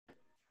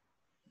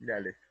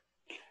Dale.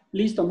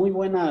 Listo, muy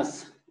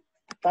buenas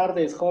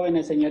tardes,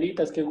 jóvenes,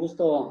 señoritas, qué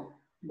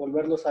gusto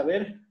volverlos a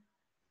ver.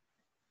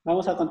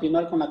 Vamos a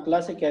continuar con la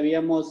clase que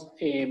habíamos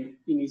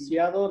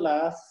iniciado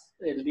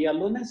el día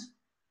lunes.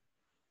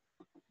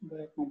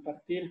 Voy a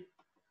compartir.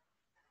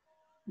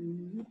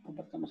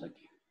 Compartamos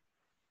aquí.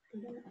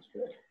 Vamos a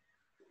ver.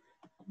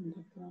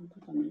 De pronto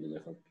también les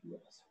dejo aquí.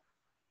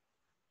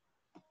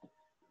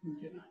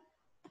 Ya.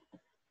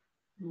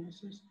 No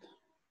es esto.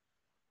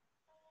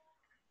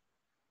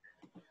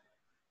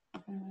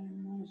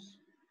 Vamos.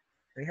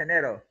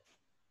 Ingeniero,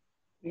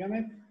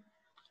 Dígame.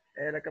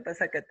 lo que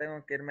pasa es que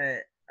tengo que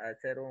irme a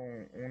hacer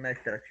una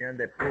extracción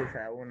de pus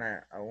a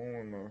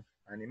unos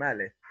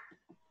animales.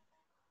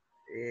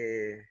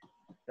 Y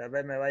tal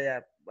vez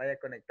vaya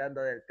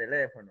conectando del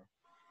teléfono.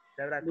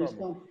 ¿Sabrá cómo?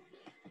 Listo.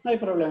 No hay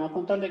problema,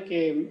 con tal de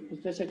que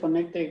usted se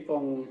conecte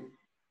con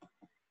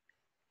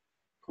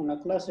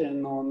la clase,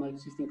 no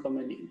existe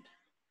inconveniente.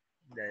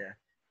 Ya.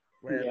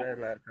 Voy a Ya.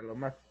 ver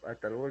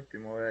hasta lo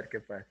último, a ver qué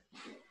pasa.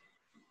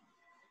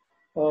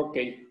 Ok.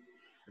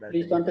 Gracias,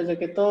 Listo,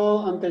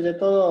 ingeniero. antes de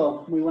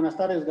todo, muy buenas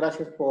tardes,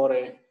 gracias por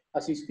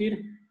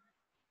asistir.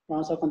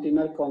 Vamos a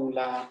continuar con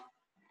la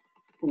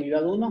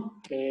unidad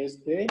 1, que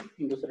es de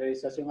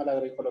Industrialización a la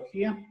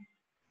Agroecología.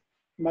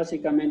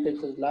 Básicamente,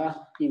 esta es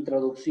la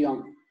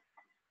introducción.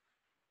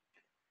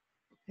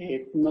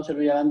 No se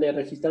olvidarán de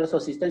registrar su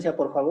asistencia,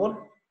 por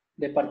favor,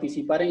 de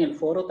participar en el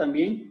foro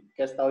también,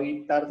 que hasta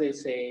hoy tarde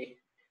se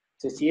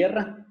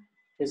cierra.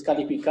 Es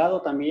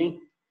calificado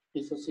también,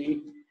 eso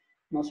sí,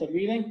 no se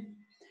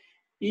olviden.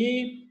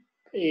 Y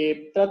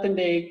traten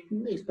de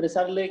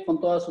expresarle con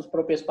todas sus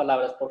propias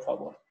palabras, por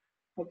favor.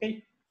 ¿Ok?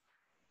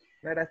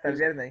 No era hasta el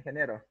Listo. viernes,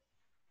 ingeniero.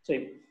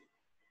 Sí,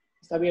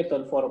 está abierto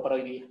el foro para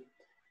hoy día.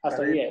 Hasta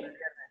Para hoy ir día.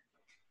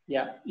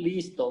 Ya,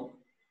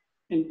 listo.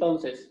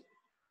 Entonces,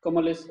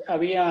 como les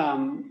había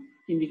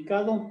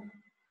indicado,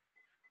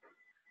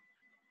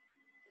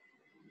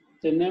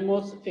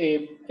 tenemos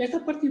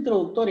esta parte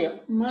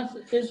introductoria, más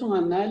es un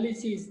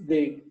análisis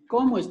de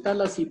cómo está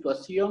la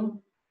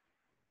situación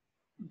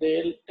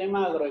del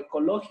tema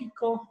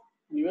agroecológico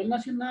a nivel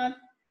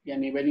nacional y a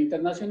nivel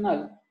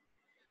internacional.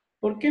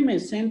 ¿Por qué me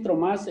centro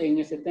más en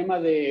ese tema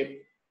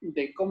de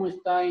cómo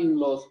está en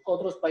los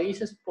otros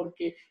países?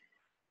 Porque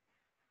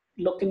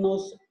lo que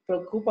nos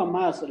preocupa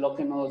más, lo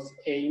que nos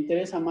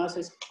interesa más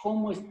es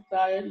cómo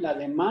está la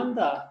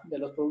demanda de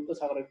los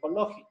productos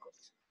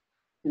agroecológicos.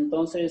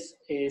 Entonces,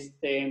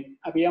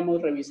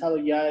 habíamos revisado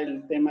ya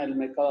el tema del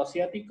mercado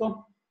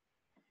asiático.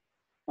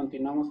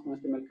 Continuamos con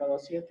este mercado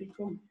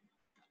asiático.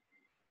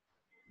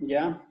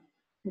 Ya.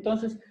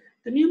 Entonces,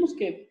 teníamos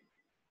que,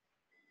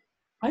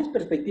 hay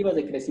perspectivas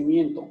de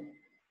crecimiento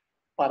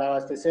para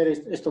abastecer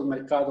estos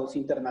mercados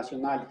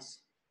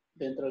internacionales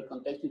dentro del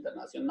contexto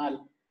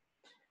internacional.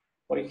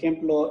 Por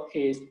ejemplo,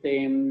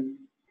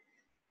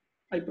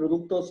 hay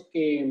productos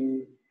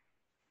que,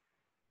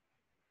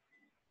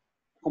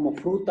 como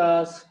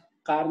frutas,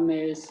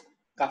 carnes,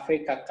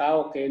 café,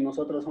 cacao, que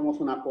nosotros somos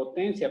una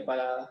potencia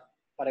para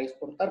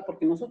exportar,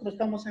 porque nosotros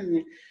estamos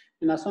en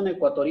la zona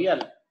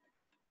ecuatorial,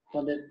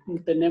 donde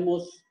no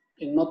tenemos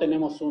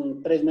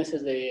 3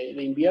 meses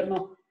de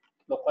invierno,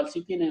 lo cual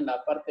sí tienen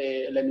la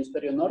parte, el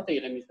hemisferio norte y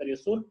el hemisferio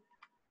sur.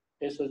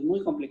 Eso es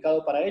muy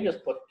complicado para ellos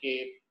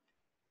porque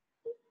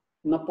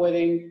no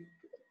pueden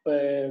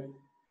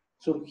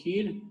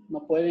surgir,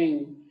 no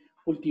pueden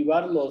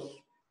cultivar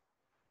los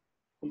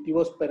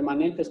cultivos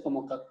permanentes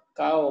como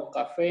cacao,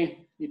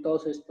 café y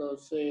todos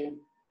estos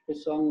que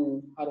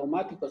son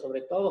aromáticos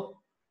sobre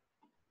todo.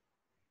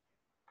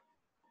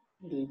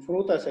 Y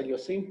frutas,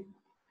 ellos sí.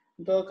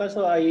 En todo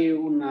caso, hay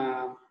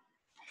una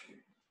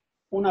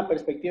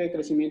perspectiva de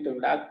crecimiento en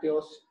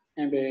lácteos,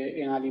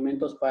 en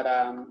alimentos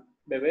para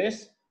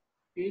bebés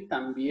y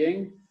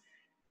también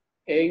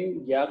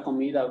en ya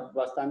comida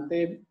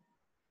bastante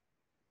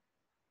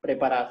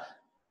preparada.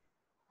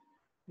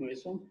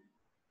 Eso.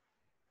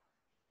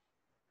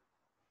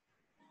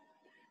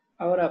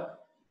 Ahora,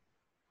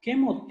 ¿qué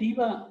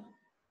motiva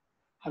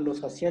a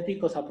los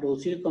asiáticos a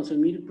producir y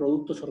consumir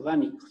productos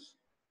orgánicos?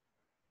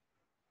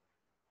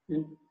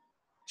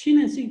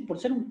 China en sí, por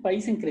ser un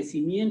país en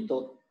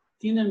crecimiento,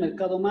 tiene el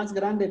mercado más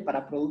grande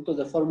para productos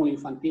de fórmula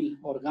infantil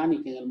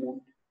orgánica en el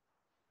mundo.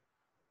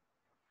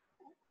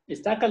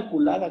 Está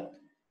calculada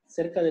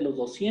cerca de los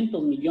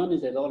 200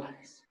 millones de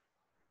dólares.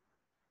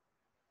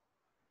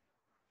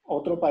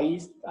 Otro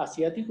país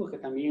asiático que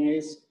también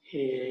es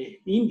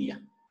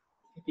India,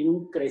 que tiene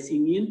un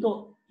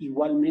crecimiento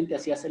igualmente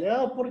así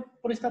acelerado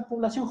por esta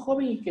población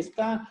joven y que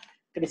está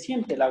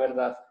creciente, la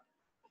verdad.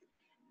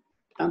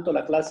 Tanto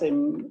la clase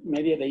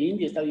media de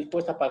India está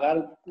dispuesta a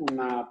pagar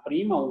una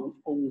prima o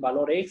un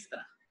valor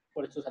extra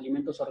por estos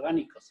alimentos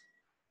orgánicos,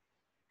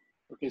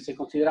 porque se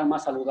consideran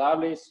más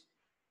saludables,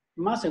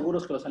 más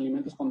seguros que los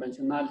alimentos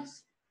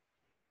convencionales.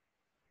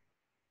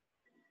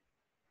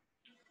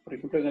 Por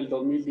ejemplo, en el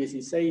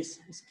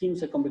 2016, Sikkim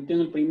se convirtió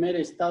en el primer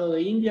estado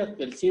de India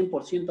del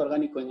 100%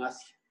 orgánico en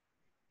Asia.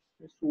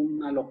 Es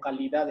una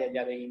localidad de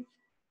allá de India.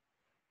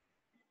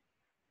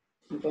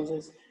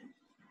 Entonces,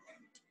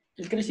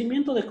 el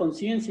crecimiento de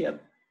conciencia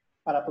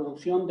para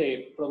producción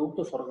de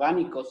productos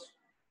orgánicos,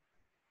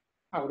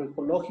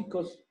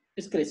 agroecológicos,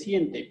 es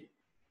creciente.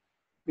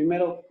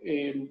 Primero,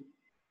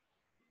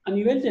 a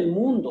nivel del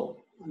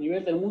mundo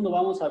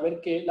vamos a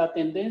ver que la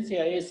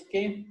tendencia es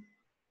que,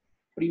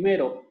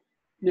 primero,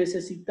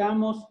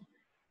 necesitamos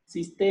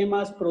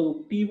sistemas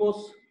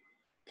productivos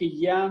que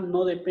ya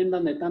no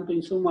dependan de tanto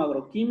insumo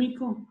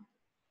agroquímico.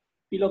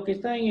 Y lo que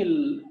está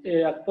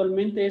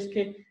actualmente es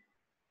que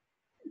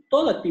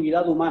toda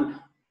actividad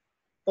humana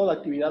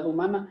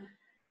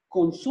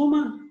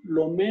consuma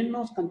lo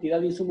menos cantidad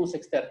de insumos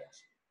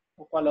externos,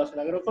 lo cual hace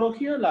la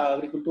agroecología, la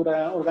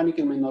agricultura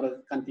orgánica en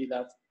menor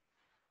cantidad.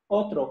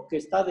 Otro que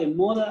está de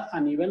moda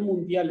a nivel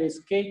mundial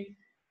es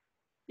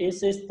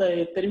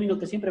este término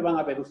que siempre van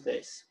a ver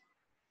ustedes.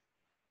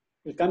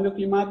 El cambio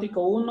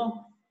climático,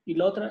 uno, y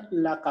la otra,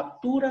 la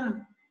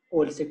captura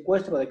o el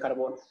secuestro de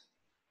carbono.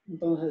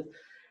 Entonces,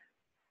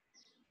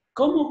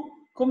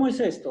 ¿cómo es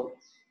esto?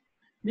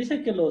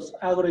 Dice que los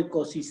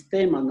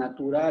agroecosistemas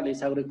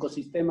naturales,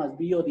 agroecosistemas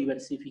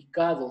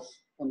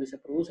biodiversificados, donde se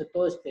produce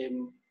todo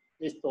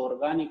esto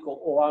orgánico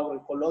o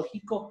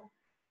agroecológico,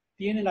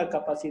 tienen la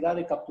capacidad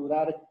de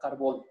capturar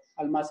carbono,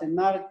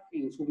 almacenar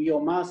en su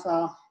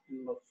biomasa,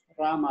 en las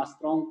ramas,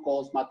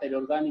 troncos, materia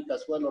orgánica,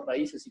 suelos,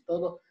 raíces y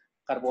todo,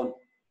 carbono.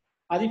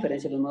 A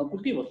diferencia de los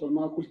monocultivos. Los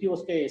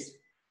monocultivos, ¿qué es?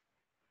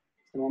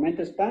 En el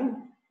momento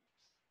están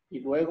y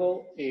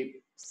luego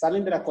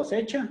salen de la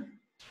cosecha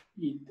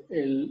y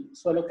el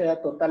suelo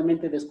queda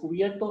totalmente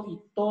descubierto y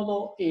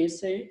todo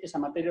esa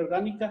materia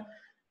orgánica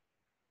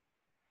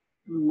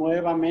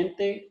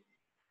nuevamente,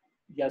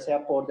 ya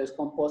sea por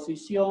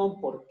descomposición,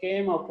 por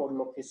quema o por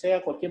lo que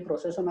sea, cualquier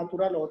proceso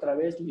natural, otra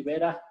vez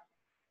libera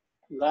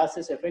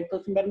gases,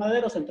 efectos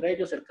invernaderos, entre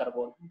ellos el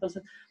carbono.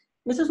 Entonces,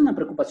 esa es una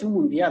preocupación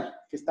mundial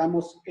que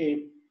estamos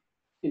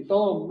en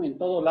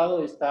todo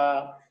lado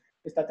está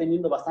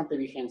teniendo bastante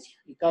vigencia.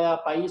 Y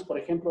cada país, por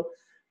ejemplo,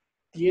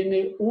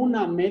 tiene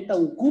una meta,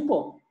 un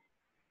cupo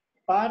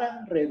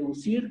para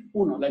reducir,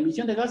 uno, la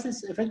emisión de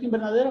gases, efecto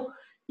invernadero,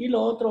 y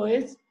lo otro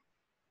es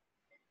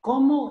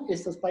cómo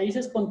estos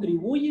países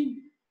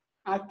contribuyen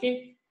a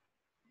que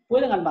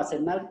puedan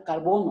almacenar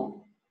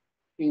carbono,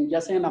 ya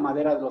sea en la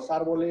madera de los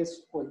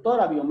árboles o en toda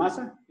la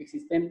biomasa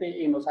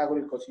existente en los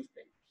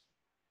agroecosistemas.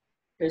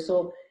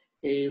 Eso,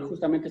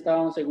 justamente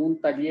estábamos en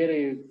un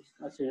taller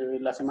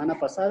la semana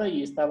pasada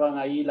y estaban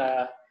ahí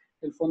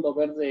el Fondo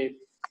Verde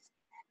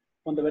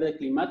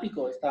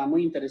Climático, estaba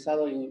muy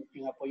interesado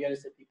en apoyar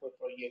este tipo de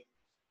proyectos.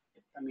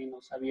 También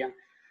nos habían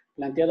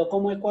planteado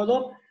como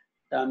Ecuador,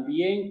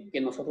 también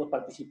que nosotros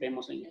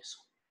participemos en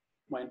eso.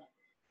 Bueno,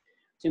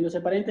 haciendo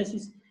ese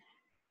paréntesis,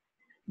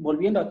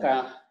 volviendo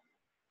acá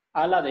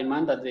a la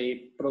demanda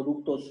de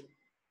productos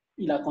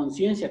y la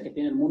conciencia que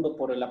tiene el mundo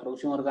por la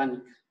producción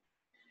orgánica.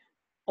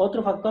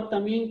 Otro factor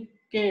también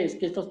que es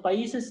que estos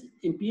países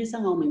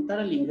empiezan a aumentar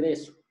el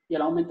ingreso y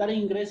al aumentar el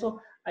ingreso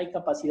hay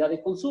capacidad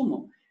de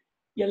consumo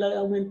y al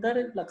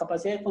aumentar la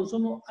capacidad de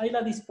consumo hay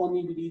la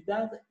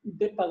disponibilidad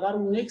de pagar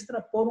un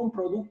extra por un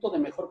producto de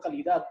mejor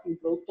calidad, un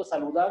producto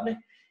saludable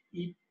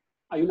y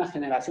hay una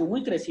generación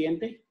muy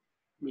creciente,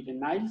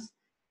 millennials,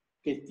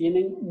 que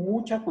tienen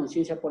mucha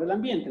conciencia por el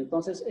ambiente.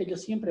 Entonces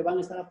ellos siempre van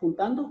a estar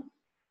apuntando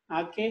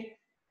a que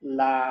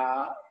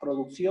la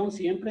producción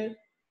siempre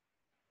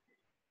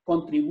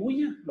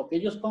contribuye, lo que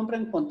ellos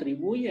compran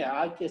contribuye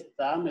a que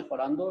está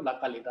mejorando la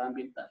calidad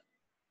ambiental.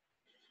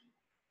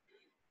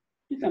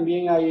 Y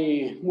también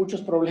hay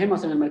muchos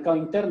problemas en el mercado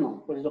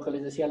interno, pues lo que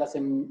les decía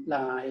en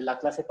la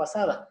clase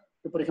pasada.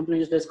 Que, por ejemplo,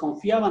 ellos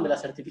desconfiaban de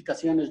las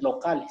certificaciones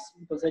locales,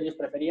 entonces ellos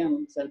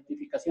preferían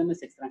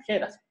certificaciones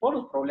extranjeras por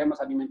los problemas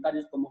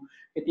alimentarios como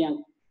que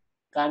tenían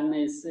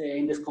carnes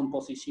en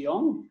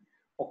descomposición,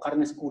 o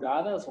carnes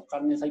curadas, o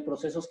carnes, hay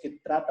procesos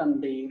que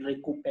tratan de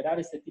recuperar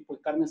este tipo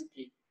de carnes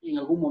que en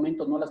algún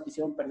momento no las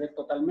quisieron perder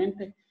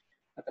totalmente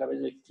a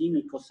través de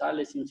químicos,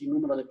 sales y un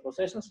sinnúmero de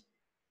procesos.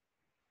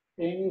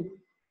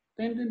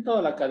 En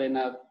toda la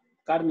cadena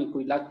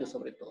cárnico y lácteo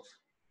sobre todo.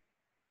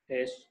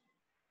 Eso.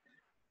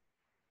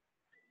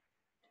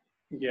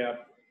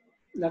 Ya.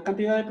 La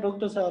cantidad de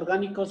productos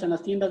orgánicos en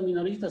las tiendas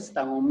minoristas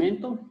está en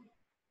aumento.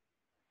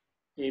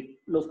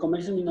 Los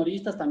comercios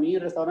minoristas también y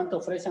restaurantes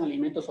ofrecen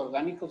alimentos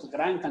orgánicos,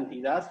 gran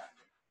cantidad,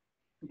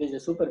 desde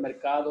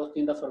supermercados,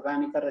 tiendas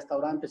orgánicas,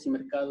 restaurantes y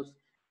mercados.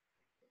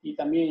 Y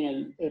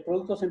también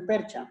productos en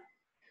percha.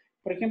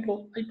 Por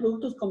ejemplo, hay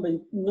productos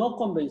no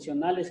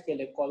convencionales que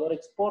el Ecuador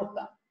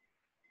exporta.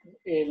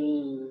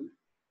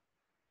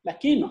 La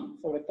quinoa,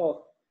 sobre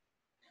todo.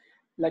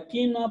 La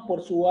quinoa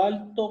por su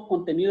alto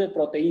contenido de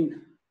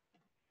proteína.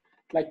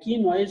 La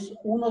quinoa es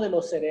uno de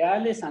los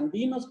cereales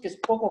andinos que es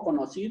poco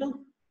conocido,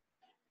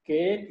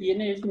 que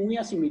es muy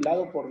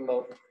asimilado por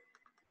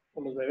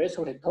los bebés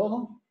sobre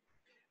todo,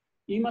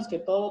 y más que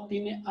todo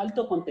tiene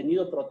alto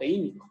contenido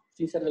proteínico,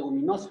 sin ser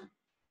leguminosa.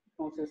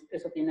 Entonces,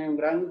 eso tiene un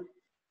gran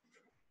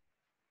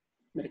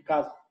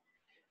mercado.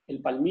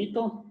 El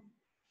palmito,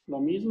 lo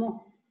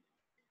mismo,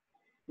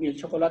 y el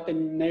chocolate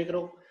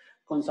negro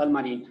con sal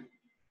marina.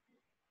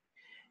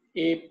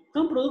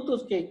 Son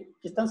productos que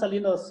están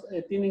saliendo,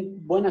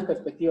 tienen buenas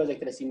perspectivas de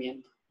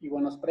crecimiento y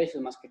buenos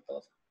precios más que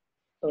todo.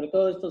 Sobre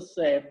todo estos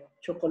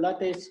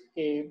chocolates,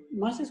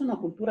 más es una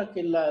cultura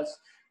que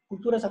las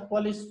culturas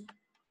actuales,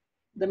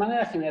 de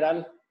manera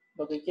general,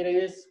 lo que quieren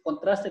es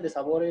contraste de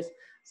sabores,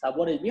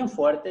 sabores bien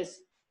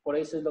fuertes. Por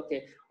eso es lo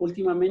que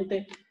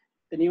últimamente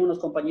tenía unos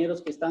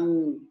compañeros que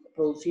están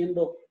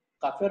produciendo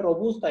café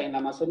robusta en la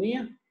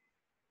Amazonía.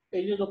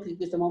 Ellos en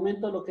este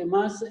momento lo que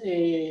más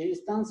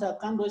están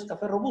sacando es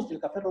café robusta. El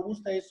café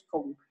robusta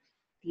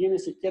tiene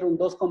siquiera un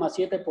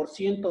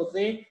 2,7%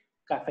 de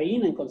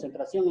cafeína en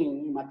concentración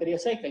en materia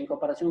seca, en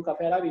comparación al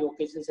café arábigo,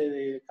 que es ese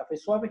de café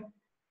suave,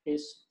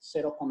 es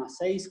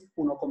 0,6,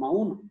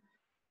 1,1.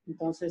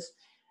 Entonces,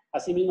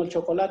 asimismo el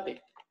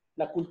chocolate.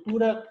 La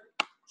cultura,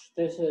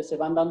 ustedes se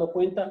van dando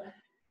cuenta,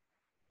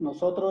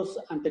 nosotros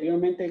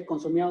anteriormente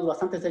consumíamos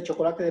bastante de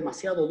chocolate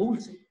demasiado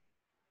dulce,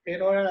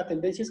 pero ahora la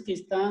tendencia es que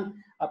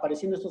están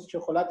apareciendo estos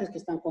chocolates que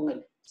están con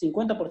el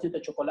 50%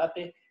 de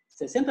chocolate,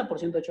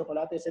 60% de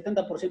chocolate,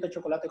 70% de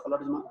chocolate,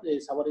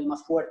 sabores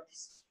más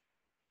fuertes.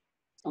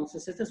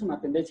 Entonces, esta es una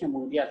tendencia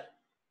mundial.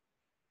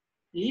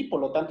 Y por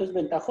lo tanto es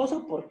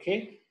ventajoso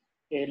porque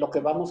lo que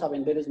vamos a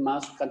vender es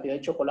más cantidad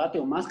de chocolate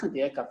o más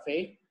cantidad de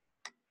café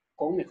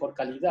con mejor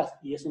calidad.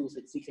 Y eso nos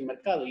exige el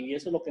mercado y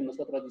eso es lo que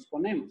nosotros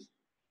disponemos.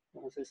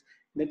 Entonces,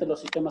 dentro de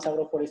los sistemas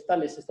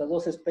agroforestales, estas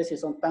dos especies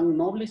son tan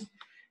nobles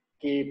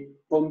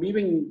que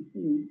conviven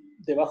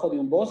debajo de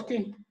un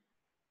bosque,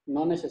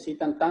 no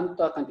necesitan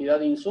tanta cantidad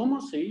de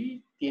insumos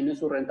y tienen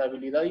su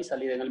rentabilidad y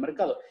salida en el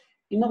mercado.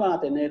 Y no va a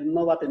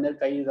tener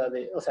caída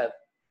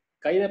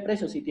caída de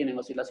precios sí tienen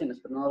oscilaciones,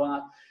 pero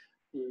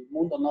el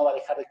mundo no va a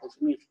dejar de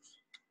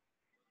consumirlos.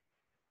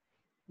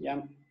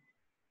 ¿Ya?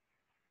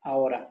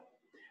 Ahora,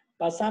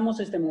 pasamos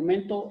este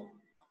momento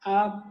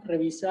a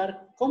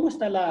revisar cómo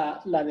está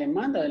la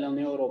demanda de la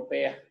Unión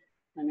Europea.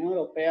 La Unión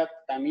Europea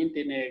también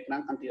tiene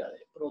gran cantidad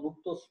de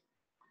productos.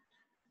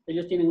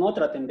 Ellos tienen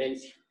otra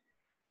tendencia.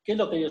 ¿Qué es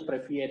lo que ellos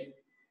prefieren?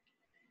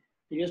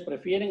 Ellos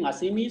prefieren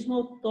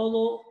asimismo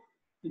todo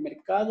el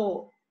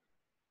mercado,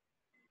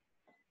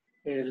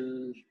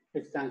 el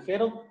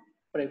extranjero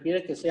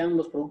prefiere que sean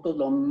los productos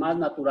lo más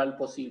natural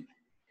posible.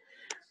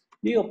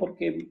 Digo,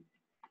 porque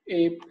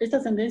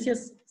estas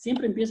tendencias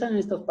siempre empiezan en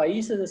estos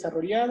países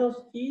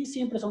desarrollados y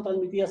siempre son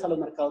transmitidas a los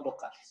mercados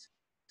locales.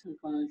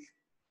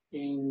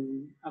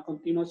 A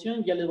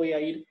continuación ya les voy a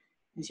ir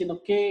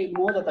diciendo qué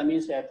moda también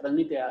se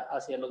transmite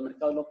hacia los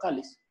mercados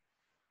locales.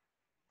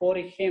 Por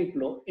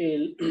ejemplo,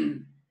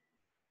 en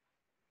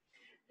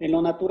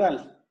lo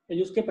natural,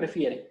 ¿ellos qué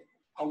prefieren?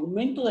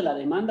 Aumento de la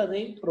demanda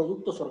de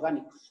productos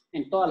orgánicos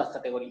en todas las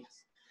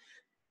categorías.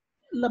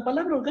 La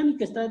palabra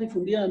orgánica está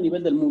difundida a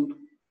nivel del mundo.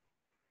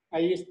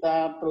 Ahí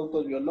está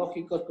productos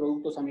biológicos,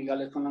 productos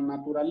amigables con la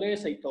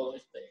naturaleza y todo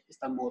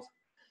esta moda.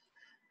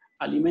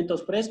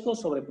 Alimentos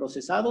frescos,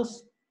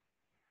 sobreprocesados.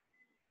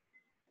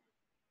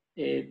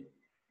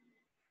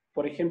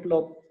 Por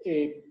ejemplo,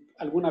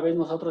 alguna vez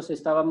nosotros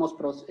estábamos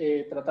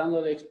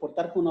tratando de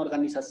exportar con una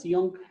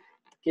organización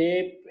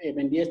que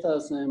vendía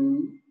estas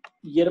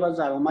hierbas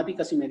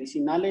aromáticas y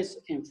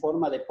medicinales en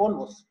forma de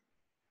polvos,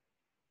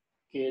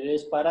 que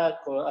es para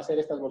hacer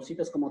estas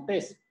bolsitas como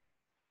tés.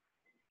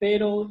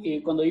 Pero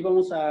cuando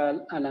íbamos a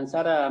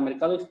lanzar a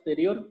mercado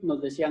exterior,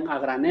 nos decían a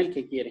granel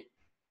que quieren.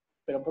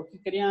 ¿Pero por qué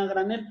querían a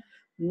granel?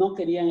 No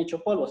querían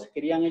hecho polvos,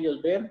 querían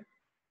ellos ver,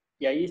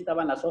 y ahí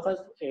estaban las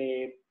hojas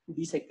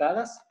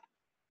disecadas,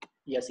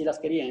 y así las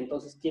querían.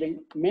 Entonces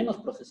quieren menos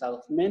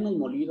procesados, menos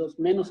molidos,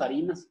 menos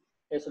harinas,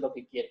 eso es lo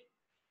que quieren.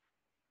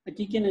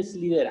 Aquí, ¿quiénes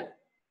lideran?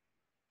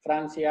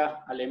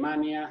 Francia,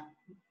 Alemania,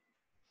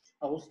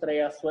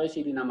 Austria, Suecia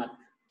y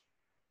Dinamarca.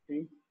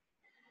 ¿Sí?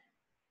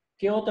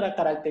 ¿Qué otra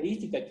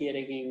característica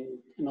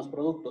quieren en los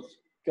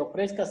productos? Que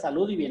ofrezca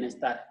salud y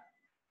bienestar.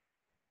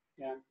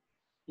 ¿Ya?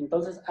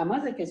 Entonces,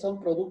 además de que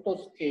son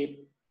productos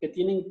que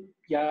tienen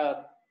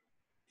ya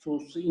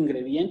sus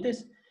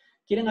ingredientes,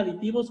 quieren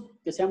aditivos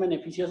que sean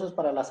beneficiosos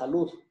para la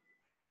salud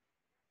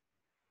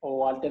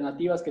o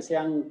alternativas que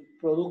sean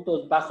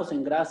productos bajos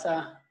en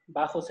grasa,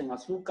 bajos en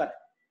azúcar,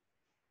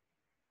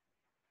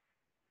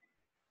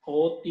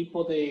 o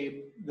tipo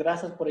de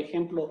grasas, por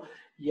ejemplo,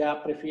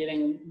 ya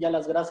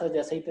las grasas de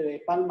aceite de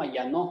palma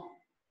ya no,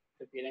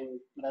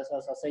 prefieren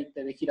grasas,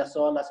 aceite de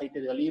girasol,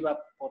 aceite de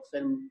oliva, por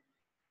ser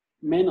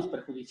menos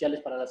perjudiciales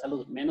para la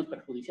salud, menos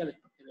perjudiciales,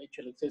 porque de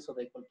hecho el exceso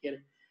de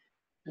cualquier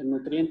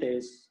nutriente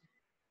es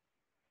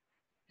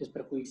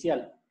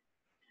perjudicial.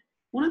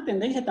 Una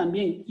tendencia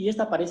también, y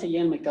esta aparece ya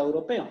en el mercado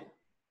europeo,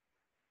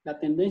 la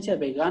tendencia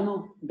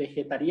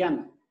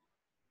vegano-vegetariano.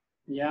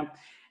 ¿Ya?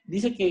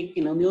 Dice que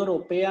en la Unión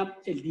Europea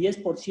el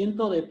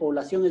 10% de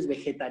población es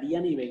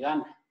vegetariana y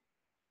vegana.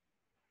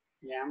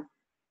 ¿Ya?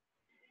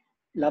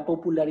 La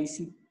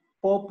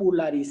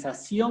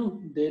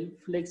popularización del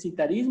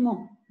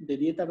flexitarismo de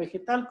dieta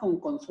vegetal con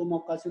consumo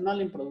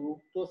ocasional en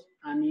productos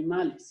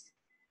animales.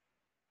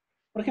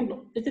 Por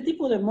ejemplo, este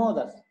tipo de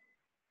modas,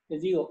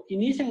 les digo,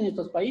 inician en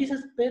estos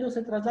países, pero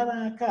se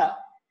trasladan acá.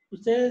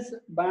 Ustedes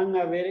van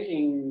a ver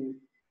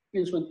en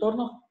su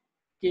entorno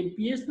que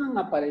empiezan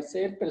a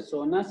aparecer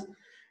personas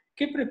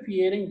que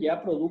prefieren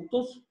ya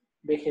productos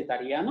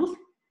vegetarianos,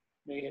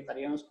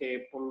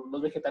 que por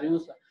los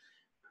vegetarianos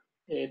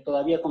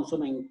todavía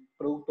consumen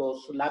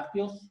productos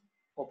lácteos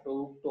o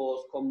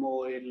productos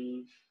como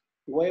el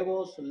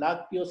huevos,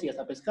 lácteos y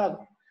hasta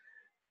pescado.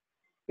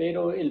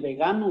 Pero el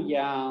vegano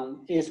ya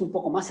es un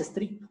poco más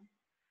estricto,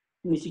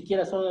 ni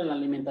siquiera solo en la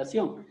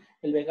alimentación.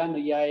 El vegano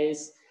ya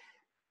es,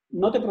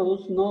 no te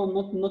produce,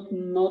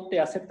 no te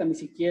acepta ni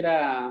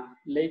siquiera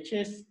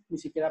leches, ni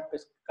siquiera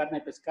carne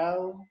de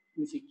pescado,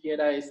 ni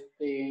siquiera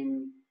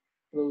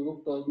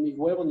productos, ni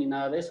huevos, ni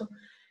nada de eso,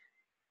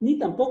 ni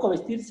tampoco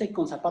vestirse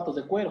con zapatos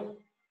de cuero,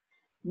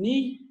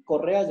 ni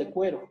correas de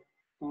cuero.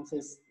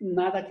 Entonces,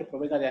 nada que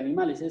provenga de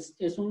animales.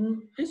 Es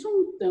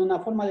una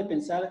forma de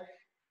pensar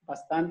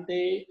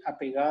bastante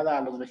apegada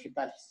a los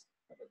vegetales.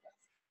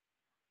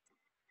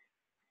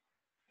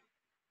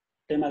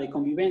 Tema de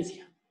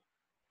convivencia.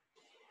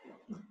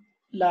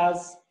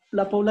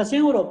 La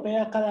población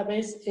europea cada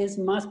vez es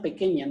más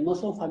pequeña, no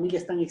son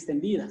familias tan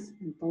extendidas.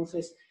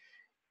 Entonces,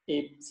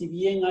 si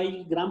bien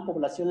hay gran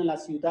población en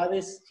las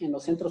ciudades, en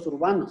los centros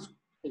urbanos,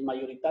 es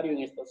mayoritario en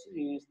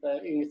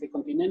este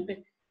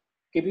continente,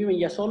 que viven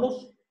ya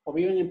solos o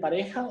viven en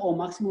pareja o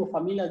máximo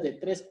familias de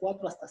 3,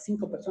 4, hasta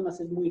 5 personas,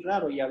 es muy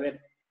raro ya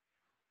ver.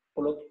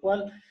 Por lo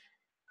cual,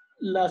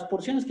 las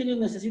porciones que ellos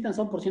necesitan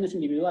son porciones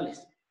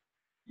individuales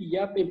y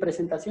ya en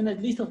presentaciones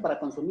listos para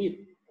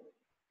consumir,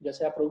 ya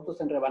sea productos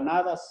en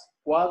rebanadas,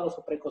 cuadros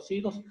o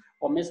precocidos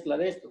o mezcla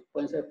de estos.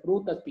 Pueden ser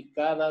frutas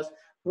picadas,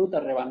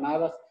 frutas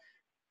rebanadas,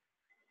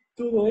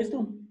 todo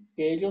esto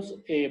que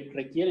ellos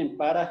requieren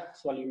para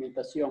su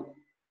alimentación.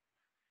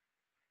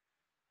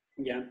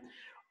 ¿Ya?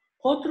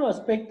 Otro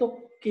aspecto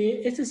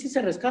que ese sí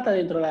se rescata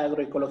dentro de la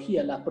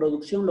agroecología, la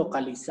producción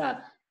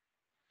localizada.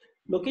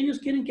 Lo que ellos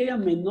quieren que haya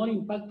menor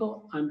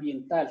impacto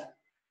ambiental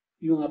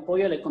y un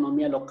apoyo a la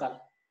economía local.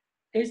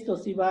 Esto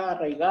sí va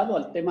arraigado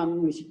al tema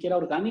ni siquiera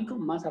orgánico,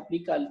 más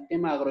aplica al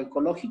tema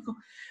agroecológico.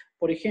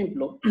 Por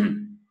ejemplo,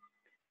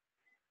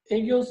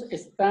 ellos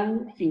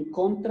están en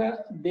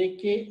contra de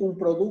que un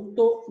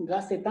producto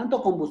gaste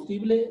tanto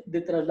combustible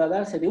de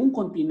trasladarse de un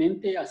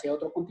continente hacia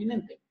otro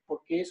continente,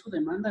 porque eso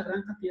demanda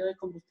gran cantidad de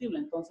combustible.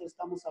 Entonces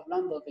estamos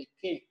hablando de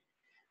qué?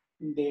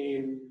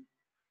 De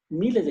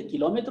miles de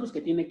kilómetros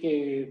que tiene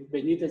que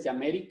venir desde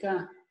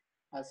América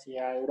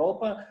hacia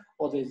Europa,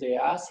 o desde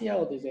Asia,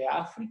 o desde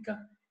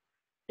África.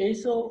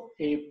 Eso,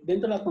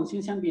 dentro de la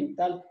conciencia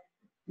ambiental,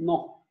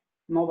 no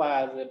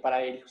va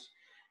para ellos.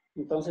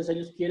 Entonces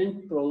ellos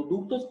quieren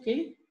productos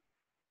que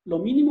lo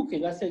mínimo que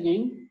gasten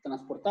en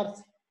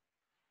transportarse.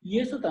 Y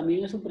eso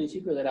también es un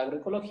principio de la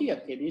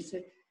agroecología, que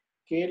dice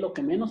que lo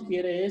que menos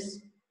quiere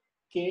es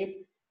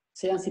que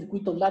sean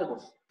circuitos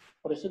largos.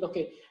 Por eso es lo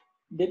que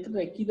dentro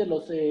de aquí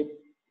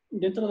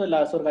dentro de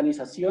las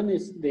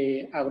organizaciones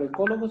de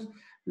agroecólogos,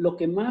 lo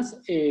que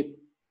más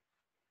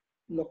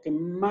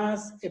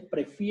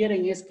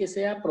prefieren es que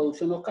sea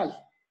producción local,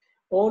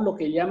 o lo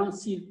que llaman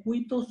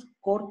circuitos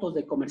cortos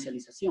de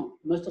comercialización.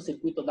 No estos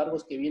circuitos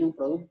largos que viene un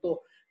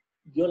producto,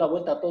 dio la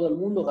vuelta a todo el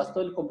mundo,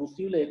 gastó el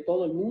combustible de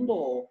todo el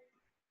mundo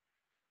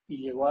y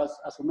llegó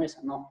a su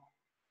mesa. No.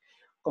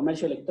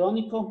 Comercio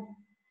electrónico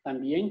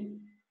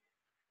también.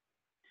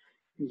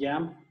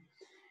 Ya.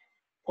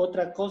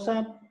 Otra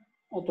cosa,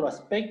 otro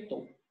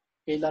aspecto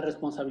es la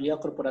responsabilidad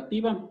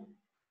corporativa,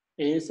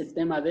 es el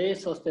tema de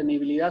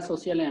sostenibilidad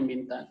social y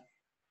ambiental.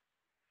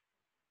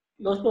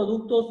 Los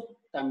productos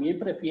también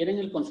prefieren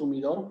el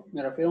consumidor,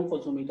 me refiero a un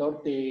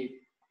consumidor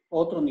de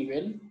otro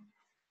nivel,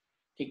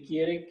 que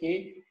quiere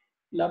que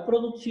la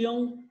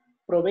producción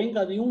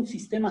provenga de un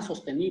sistema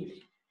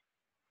sostenible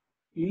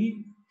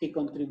y que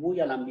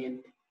contribuya al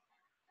ambiente.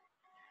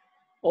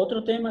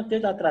 Otro tema que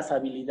es la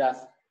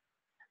trazabilidad.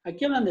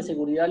 Aquí hablan de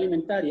seguridad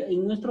alimentaria.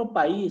 En nuestro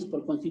país,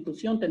 por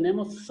constitución,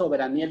 tenemos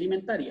soberanía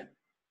alimentaria.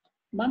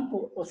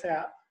 O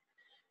sea,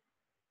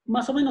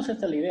 más o menos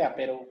esta es la idea,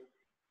 pero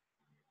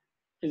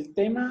el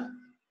tema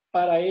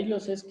para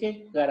ellos es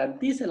que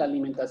garantice la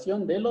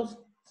alimentación de los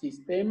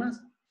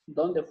sistemas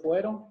donde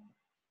fueron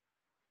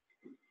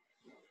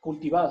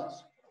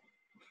cultivados.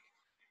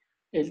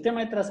 El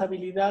tema de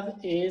trazabilidad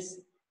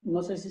es,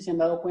 no sé si se han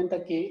dado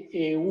cuenta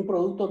que un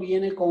producto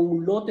viene con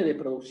un lote de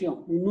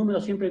producción. Un número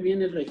siempre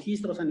viene el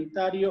registro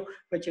sanitario,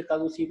 fecha de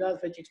caducidad,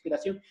 fecha de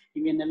expiración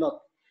y viene el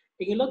lote.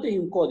 En el lote hay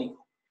un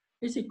código.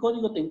 Ese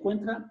código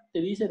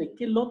te dice de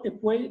qué lote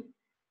fue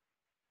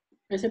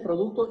ese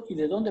producto y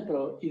de dónde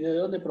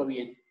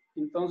proviene.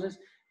 Entonces,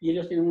 y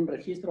ellos tienen un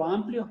registro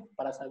amplio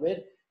para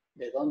saber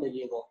de dónde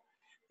llegó.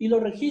 Y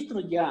los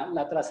registros ya,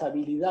 la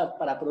trazabilidad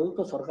para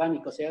productos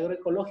orgánicos y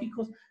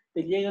agroecológicos,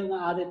 te llegan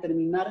a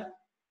determinar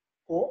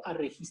o a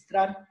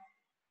registrar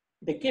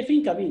de qué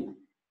finca vino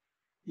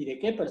y de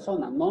qué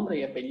persona, nombre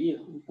y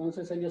apellido.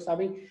 Entonces ellos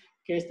saben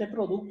que este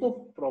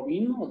producto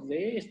provino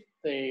de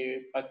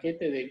este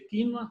paquete de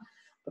quinoa,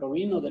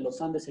 provino de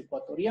los Andes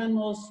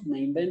ecuatorianos, me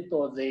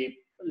invento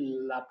de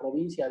la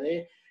provincia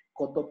de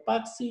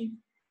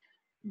Cotopaxi,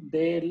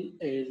 del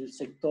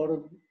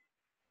sector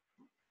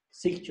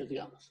Sichos,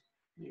 digamos.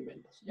 Me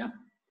invento, ¿ya?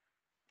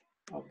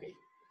 Ok.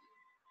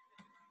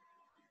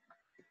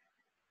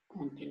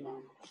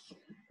 Continuamos.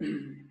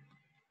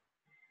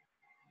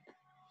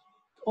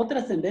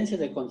 Otras tendencias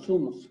de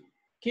consumos.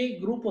 ¿Qué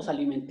grupos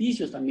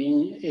alimenticios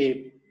también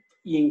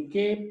y en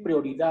qué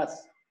prioridad?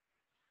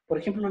 Por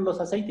ejemplo,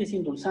 los aceites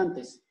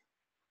endulzantes.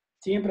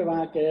 Siempre van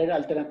a querer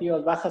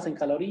alternativas bajas en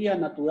calorías,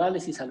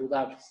 naturales y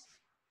saludables.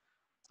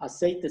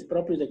 Aceites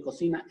propios de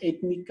cocina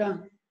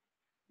étnica,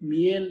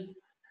 miel,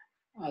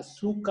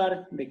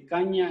 azúcar de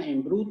caña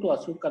en bruto,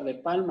 azúcar de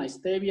palma,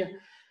 stevia.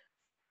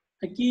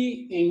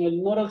 Aquí en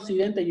el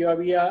noroccidente yo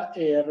había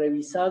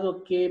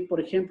revisado que,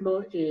 por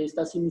ejemplo,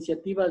 estas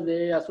iniciativas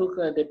de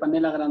azúcar de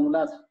panela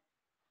granulada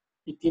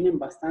y tienen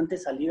bastante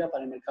salida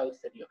para el mercado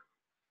exterior.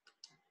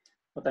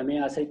 O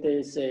también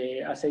aceites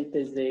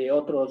de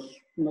otros,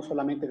 no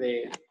solamente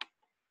de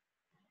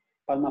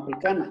palma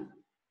africana,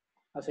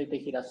 aceite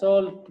de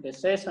girasol, de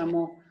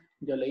sésamo,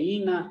 de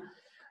oleína.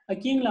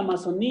 Aquí en la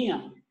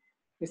Amazonía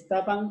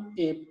estaban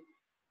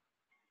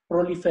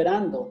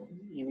proliferando,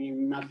 y me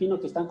imagino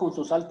que están con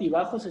sus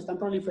altibajos, están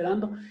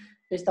proliferando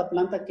esta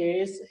planta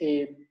que es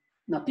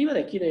nativa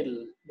de aquí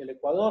del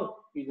Ecuador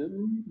y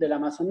de la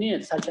Amazonía,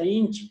 el sacha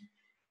inchi.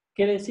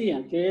 ¿Qué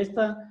decían? Que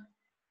esta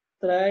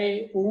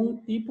trae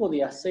un tipo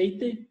de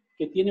aceite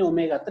que tiene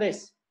omega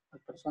 3.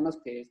 Las personas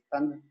que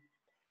están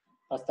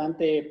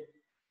bastante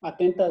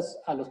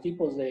atentas a los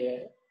tipos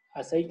de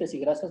aceites y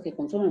grasas que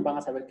consumen van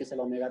a saber que es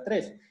el omega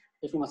 3.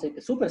 Es un aceite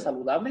súper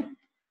saludable,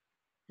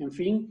 en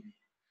fin,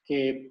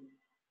 que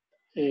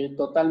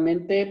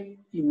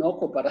totalmente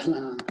inocuo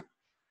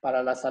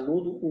para la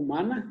salud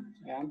humana,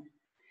 ¿ya?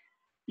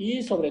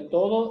 Y sobre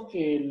todo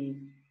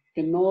el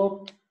que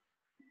no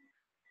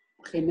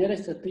genera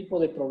este tipo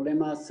de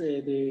problemas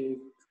de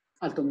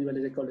altos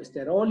niveles de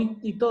colesterol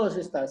y todas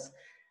estas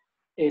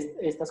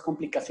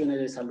complicaciones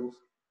de salud.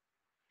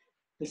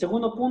 El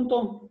segundo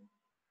punto,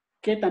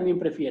 ¿qué también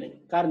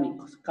prefieren?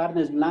 Cárnicos,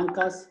 carnes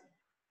blancas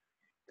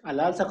al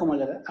alza como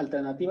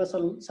alternativa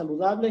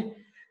saludable,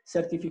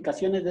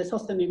 certificaciones de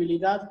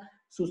sostenibilidad,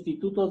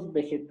 sustitutos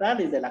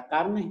vegetales de la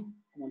carne,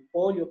 como el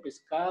pollo,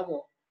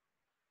 pescado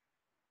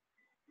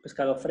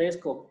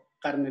fresco,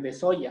 carne de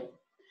soya.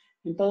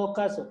 En todo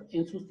caso,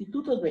 en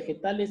sustitutos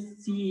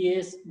vegetales sí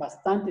es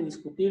bastante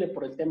discutible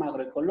por el tema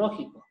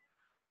agroecológico.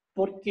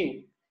 ¿Por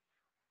qué?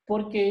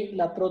 Porque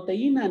la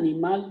proteína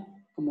animal,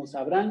 como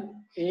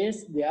sabrán,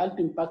 es de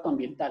alto impacto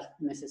ambiental.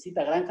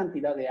 Necesita gran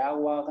cantidad de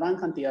agua, gran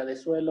cantidad de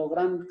suelo,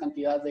 gran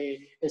cantidad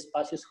de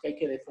espacios que hay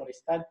que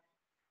deforestar.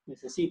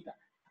 Necesita.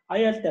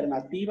 Hay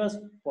alternativas,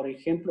 por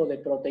ejemplo, de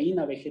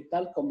proteína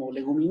vegetal como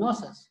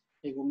leguminosas.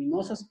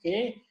 Leguminosas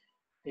que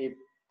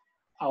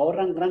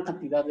ahorran gran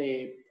cantidad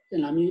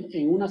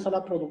en una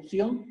sola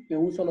producción, en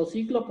un solo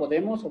ciclo,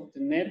 podemos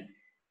obtener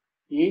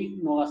y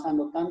no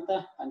gastando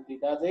tanta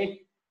cantidad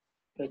de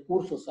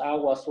recursos,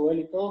 agua,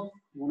 suelo y todo,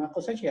 en una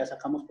cosecha ya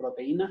sacamos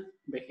proteína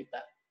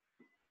vegetal.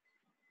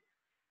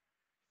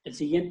 El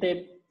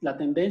siguiente, la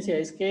tendencia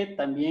es que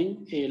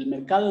también el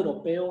mercado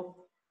europeo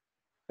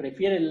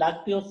prefiere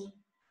lácteos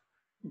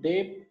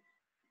de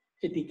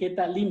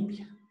etiqueta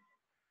limpia,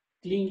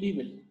 clean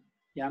label,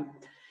 ¿ya?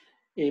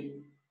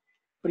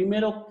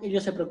 Primero,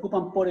 ellos se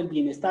preocupan por el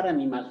bienestar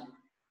animal.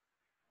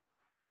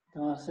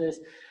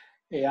 Entonces,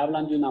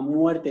 hablan de una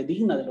muerte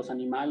digna de los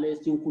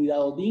animales, de un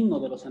cuidado digno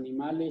de los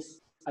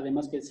animales,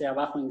 además que sea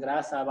bajo en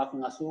grasa, bajo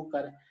en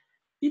azúcar,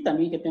 y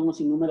también que tenga un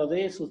sinnúmero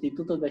de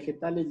sustitutos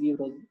vegetales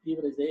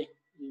libres de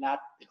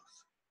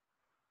lácteos.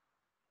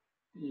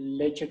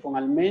 Leche con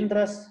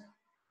almendras,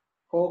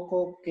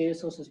 coco,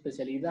 quesos,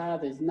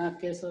 especialidades,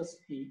 quesos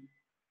y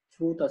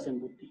frutas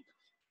embutidos.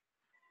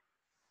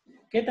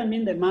 ¿Qué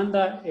también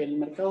demanda el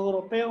mercado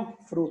europeo?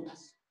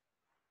 Frutas.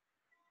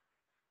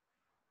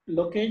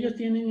 Lo que ellos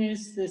tienen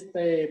es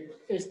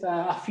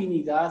esta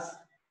afinidad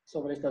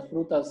sobre estas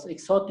frutas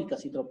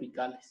exóticas y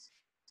tropicales.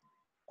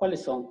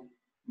 ¿Cuáles son?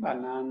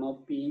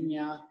 Banano,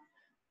 piña,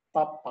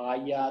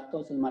 papaya,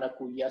 todos los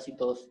maracuyás y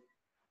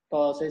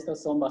todas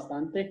estas son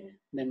bastante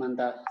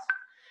demandadas.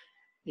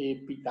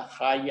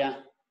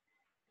 Pitahaya.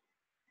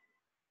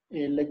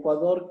 El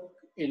Ecuador,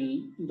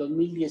 el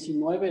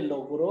 2019,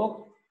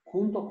 logró,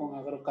 junto con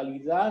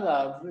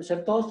Agroecologica,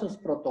 hacer todos estos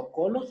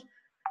protocolos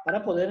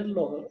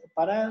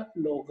para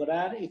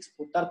lograr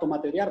exportar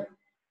tomate de árbol,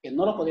 que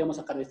no lo podíamos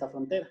sacar de esta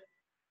frontera.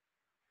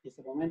 En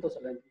este momento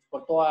se lo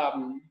exportó a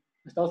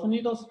Estados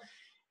Unidos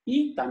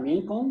y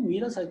también con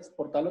miras a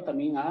exportarlo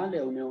también a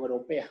la Unión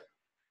Europea.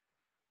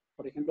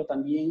 Por ejemplo,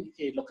 también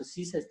lo que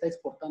sí se está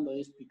exportando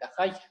es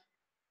pitahaya,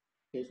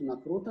 que es una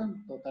fruta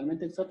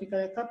totalmente exótica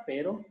de acá,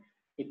 pero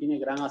que tiene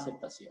gran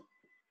aceptación.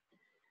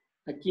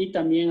 Aquí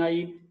también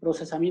hay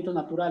procesamientos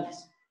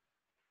naturales.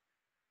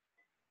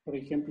 Por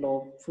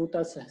ejemplo,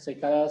 frutas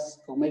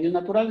secadas con medios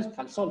naturales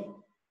al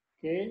sol,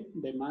 que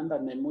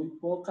demandan de muy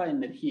poca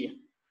energía.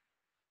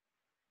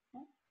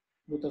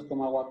 Frutas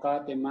como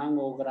aguacate,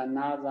 mango,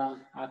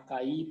 granada,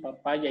 acaí,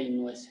 papaya y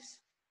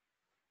nueces.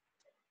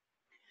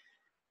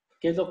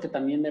 ¿Qué es lo que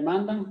también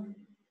demandan?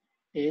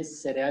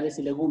 Es cereales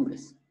y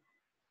legumbres.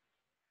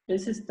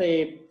 Es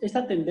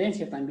esta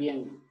tendencia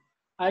también.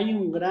 Hay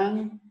un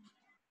gran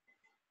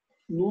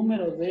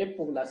número de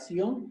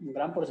población, un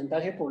gran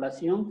porcentaje de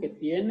población que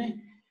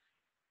tiene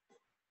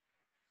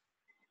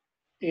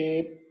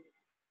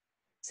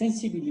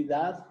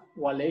sensibilidad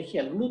o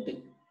alergia al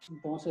gluten.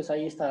 Entonces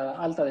ahí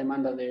está alta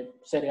demanda de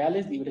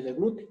cereales libres de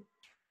gluten.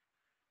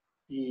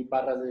 Y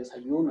barras de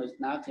desayuno,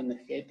 snacks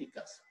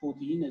energéticas,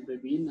 pudines,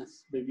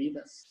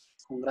 bebidas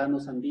con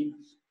granos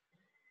andinos,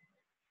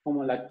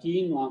 como la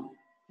quinoa,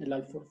 el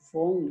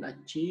alforfón,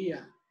 la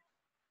chía,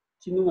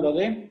 sin número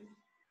de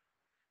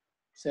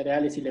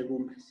cereales y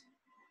legumbres.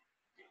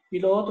 Y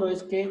lo otro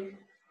es que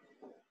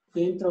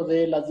dentro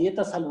de las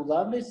dietas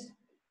saludables,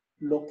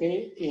 lo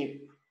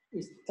que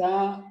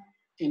está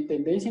en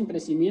tendencia en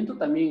crecimiento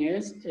también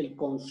es el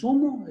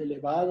consumo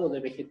elevado de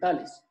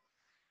vegetales.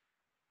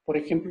 Por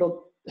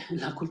ejemplo,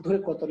 la cultura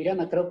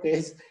ecuatoriana creo que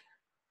es,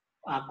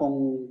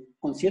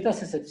 con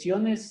ciertas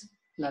excepciones,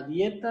 la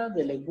dieta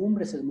de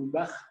legumbres es muy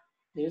baja.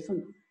 Eso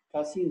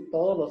casi en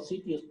todos los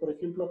sitios. Por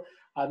ejemplo,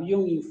 había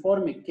un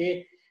informe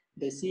que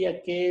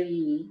decía que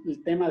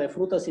el tema de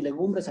frutas y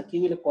legumbres aquí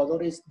en el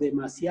Ecuador es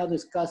demasiado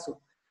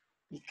escaso.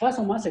 El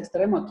caso más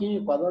extremo aquí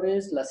en Ecuador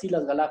es las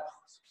Islas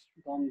Galápagos,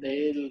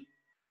 donde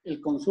el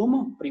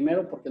consumo,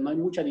 primero porque no hay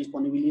mucha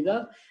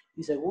disponibilidad,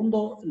 y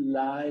segundo,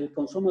 el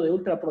consumo de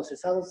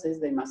ultraprocesados es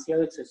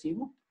demasiado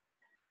excesivo,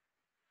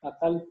 a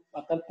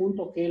tal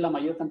punto que la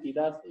mayor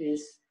cantidad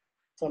es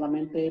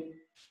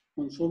solamente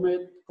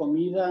consume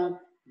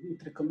comida,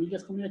 entre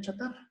comillas, comida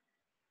chatarra,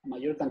 la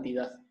mayor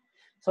cantidad.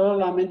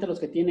 Solamente los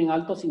que tienen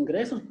altos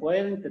ingresos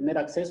pueden tener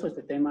acceso a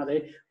este tema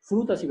de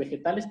frutas y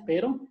vegetales,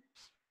 pero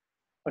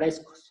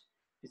frescos,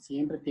 que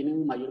siempre tienen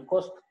un mayor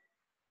costo.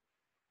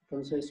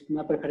 Entonces,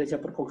 una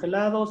preferencia por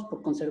congelados,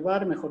 por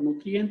conservar, mejor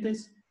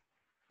nutrientes,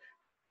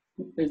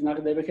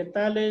 snack de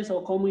vegetales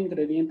o como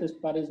ingredientes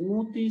para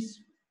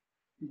smoothies,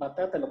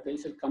 batata, lo que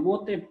dice el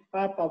camote,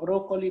 papa,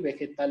 brócoli,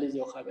 vegetales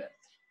de hoja verde.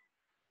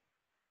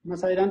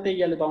 Más adelante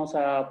ya les vamos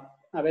a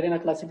ver en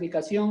la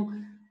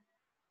clasificación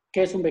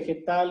qué es un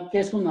vegetal, qué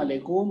es una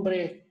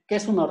legumbre, qué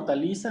es una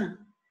hortaliza,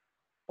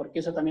 porque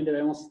eso también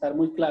debemos estar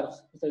muy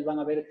claros. Ustedes van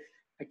a ver,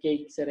 aquí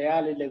hay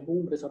cereales,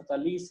 legumbres,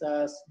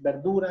 hortalizas,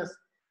 verduras.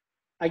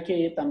 Hay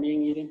que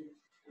también ir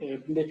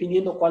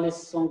definiendo cuáles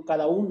son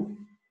cada uno.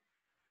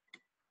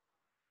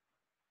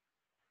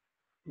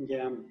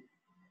 Ya.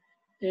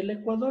 El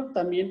Ecuador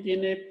también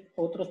tiene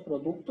otros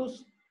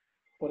productos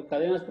por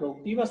cadenas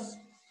productivas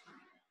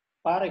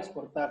para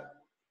exportar,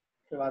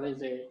 que va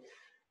desde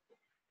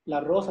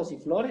las rosas y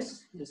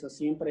flores, eso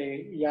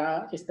siempre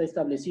ya está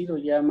establecido,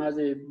 ya más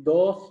de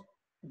dos,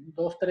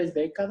 3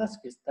 décadas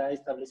que está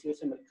establecido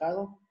ese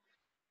mercado.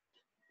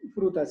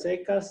 Frutas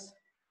secas,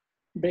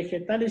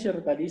 vegetales y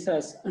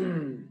hortalizas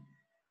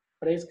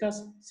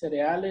frescas,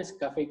 cereales,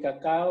 café y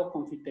cacao,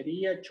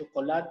 confitería,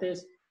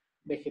 chocolates,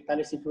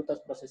 vegetales y frutas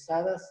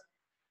procesadas,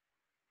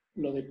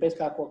 lo de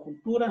pesca,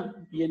 acuacultura,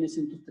 bienes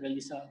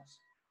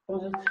industrializados.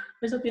 Entonces,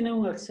 eso tiene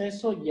un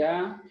acceso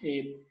ya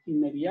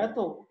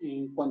inmediato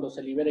cuando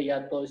se libere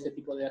ya todo este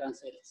tipo de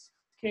aranceles,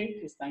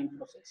 que está en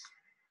proceso.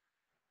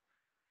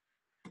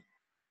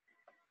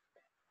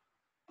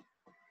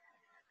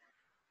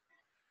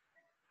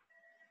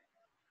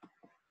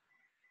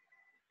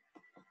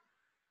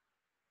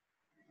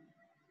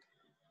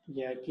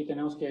 Y aquí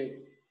tenemos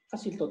que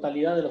casi la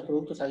totalidad de los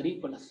productos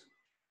agrícolas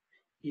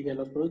y de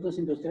los productos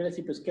industriales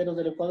y pesqueros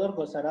del Ecuador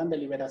gozarán de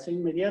liberación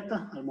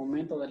inmediata al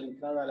momento de la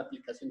entrada a la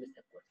aplicación de este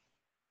acuerdo.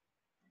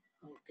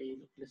 Ok,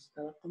 lo que les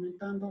estaba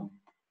comentando.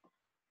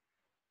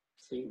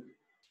 Sí.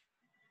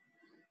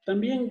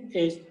 También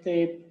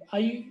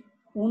hay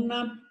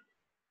una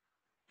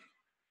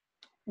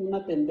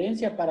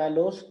tendencia para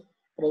los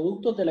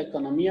productos de la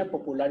economía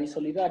popular y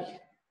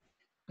solidaria.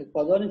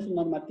 Ecuador en su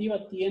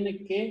normativa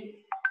tiene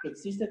que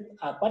existe,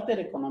 aparte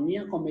de la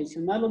economía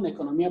convencional, una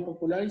economía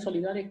popular y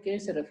solidaria que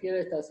se refiere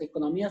a estas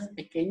economías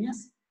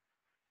pequeñas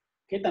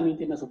que también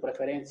tienen su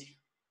preferencia.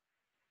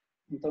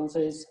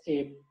 Entonces,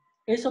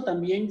 eso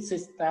también se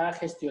está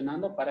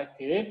gestionando para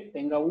que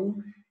tenga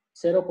un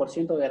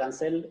 0% de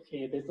arancel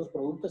de estos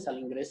productos al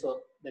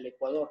ingreso del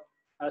Ecuador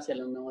hacia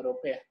la Unión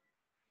Europea.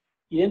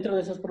 Y dentro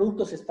de esos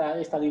productos está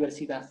esta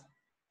diversidad.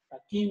 La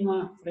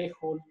quinoa,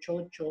 frijol,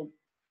 chocho,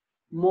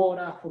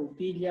 mora,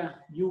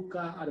 frutilla,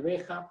 yuca,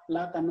 arveja,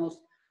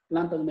 plátanos,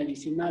 plantas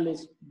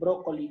medicinales,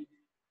 brócoli,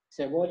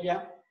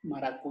 cebolla,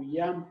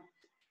 maracuyá,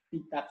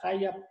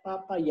 pitahaya,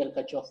 papa y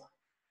alcachofa.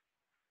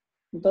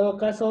 En todo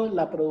caso,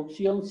 la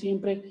producción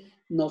siempre,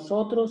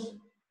 nosotros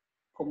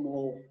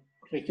como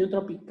región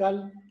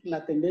tropical,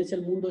 la tendencia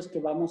del mundo es que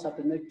vamos a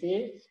tener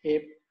que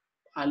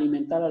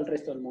alimentar al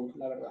resto del mundo,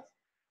 la verdad.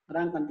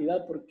 Gran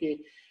cantidad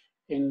porque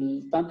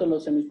tanto en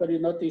los hemisferios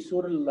norte y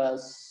sur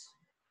las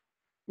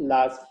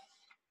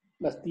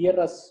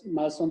tierras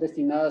más son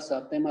destinadas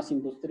a temas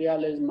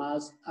industriales,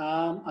 más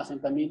a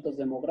asentamientos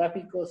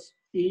demográficos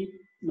y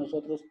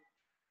nosotros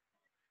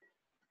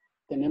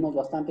tenemos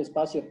bastante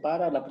espacio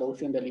para la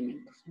producción de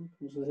alimentos.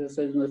 Entonces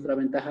esa es nuestra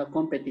ventaja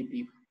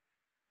competitiva.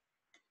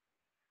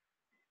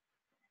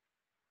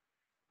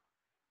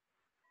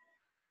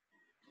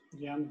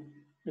 Ya,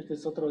 este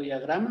es otro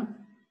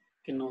diagrama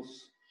que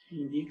nos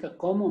indica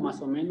cómo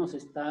más o menos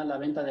está la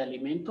venta de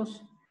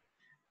alimentos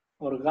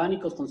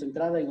orgánicos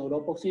concentrada en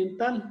Europa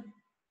Occidental.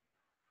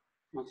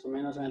 Más o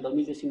menos en el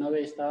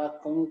 2019 estaba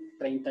con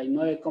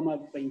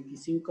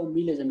 39,25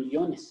 miles de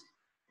millones.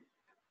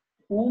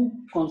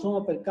 Un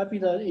consumo per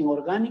cápita en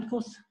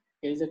orgánicos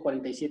es de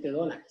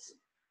 $47.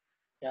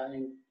 Ya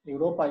en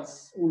Europa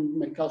es un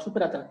mercado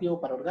súper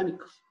atractivo para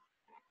orgánicos,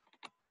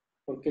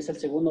 porque es el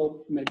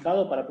segundo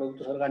mercado para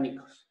productos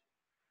orgánicos.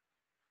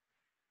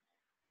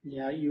 Y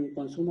hay un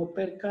consumo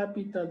per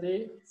cápita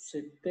de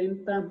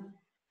 70.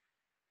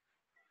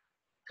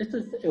 Esto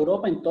es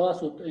Europa en toda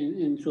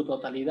en su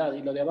totalidad,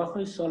 y lo de abajo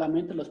es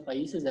solamente los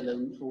países de la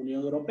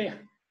Unión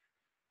Europea,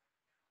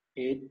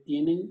 que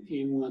tienen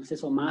un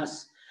acceso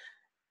más,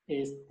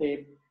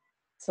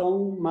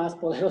 son más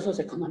poderosos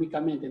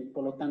económicamente,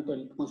 por lo tanto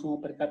el consumo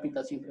per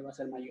cápita siempre va a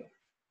ser mayor,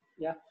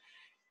 ¿ya?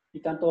 Y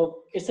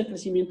tanto, este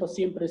crecimiento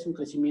siempre es un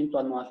crecimiento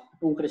anual,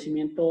 un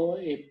crecimiento,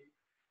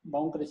 va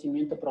a un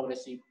crecimiento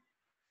progresivo,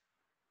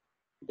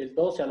 del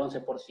 12 al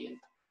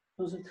 11%.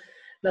 Entonces,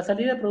 la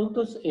salida de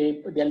productos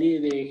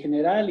de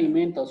generar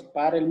alimentos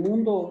para el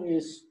mundo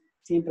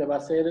siempre va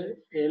a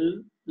ser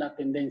la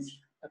tendencia.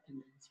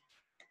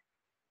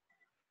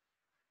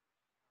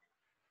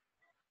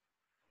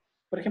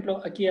 Por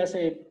ejemplo, aquí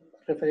hace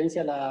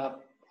referencia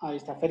a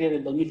esta feria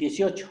del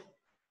 2018,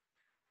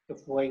 que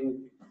fue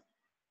en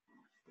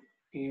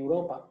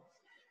Europa.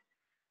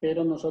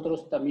 Pero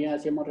nosotros también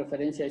hacíamos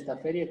referencia a esta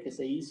feria que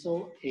se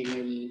hizo en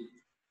el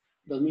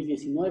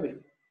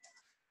 2019,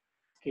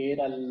 que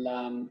era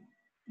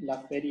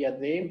la feria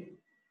de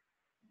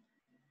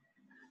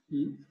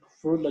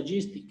Fruit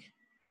Logistic,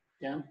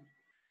 ¿ya?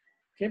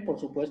 Que por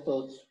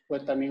supuesto fue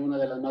también una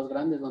de las más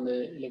grandes,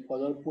 donde el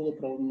Ecuador pudo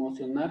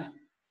promocionar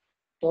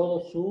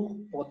todo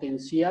su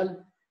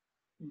potencial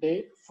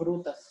de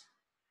frutas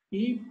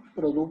y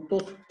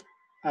productos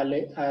a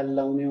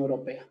la Unión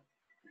Europea.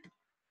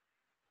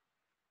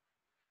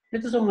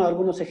 Estos son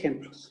algunos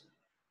ejemplos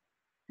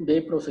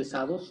de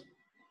procesados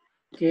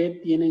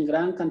que tienen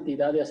gran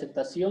cantidad de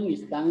aceptación y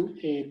están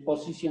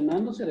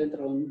posicionándose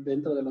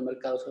dentro de los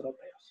mercados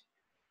europeos.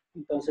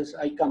 Entonces,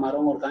 hay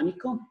camarón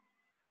orgánico,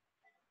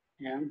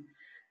 ¿ya?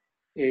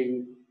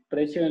 El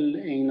precio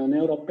en la Unión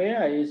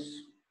Europea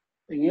es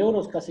en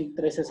euros casi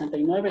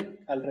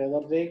 3,69,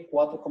 alrededor de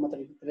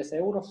 4,33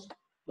 euros,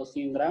 los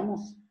 100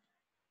 gramos.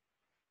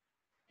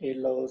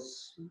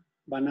 Los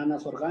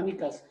bananas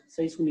orgánicas,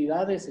 6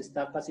 unidades,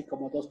 está casi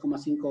como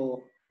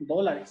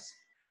 $2,5.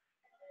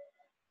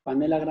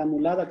 Panela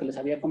granulada que les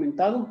había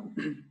comentado,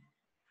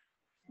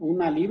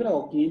 una libra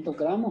o 500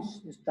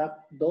 gramos,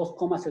 está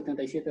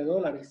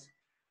 $2,77.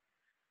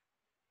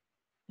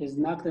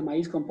 Snack de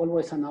maíz con polvo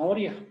de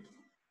zanahoria,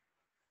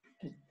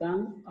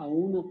 están a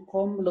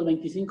los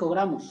 25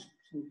 gramos,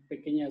 son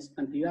pequeñas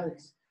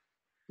cantidades,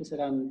 que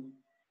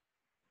serán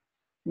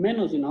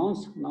menos de una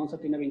onza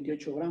tiene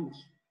 28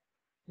 gramos,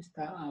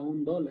 está a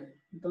 $1.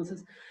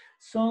 Entonces,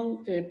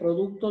 son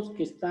productos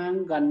que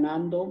están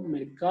ganando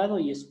mercado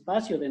y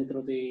espacio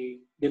dentro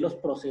de los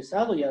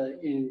procesados ya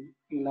en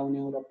la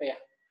Unión Europea.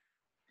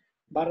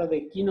 Barra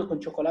de quinoa con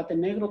chocolate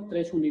negro,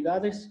 3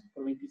 unidades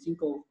por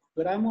 25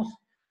 gramos,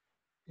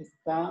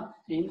 está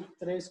en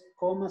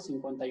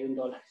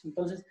 $3,51.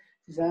 Entonces,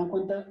 si se dan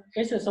cuenta,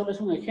 ese solo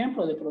es un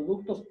ejemplo de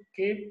productos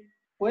que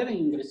pueden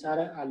ingresar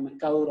al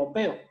mercado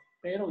europeo,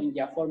 pero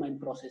ya forma en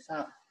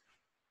procesada.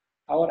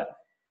 Ahora,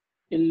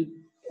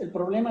 el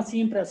problema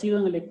siempre ha sido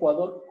en el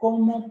Ecuador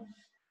cómo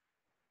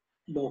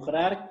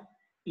lograr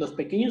los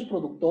pequeños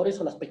productores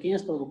o las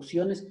pequeñas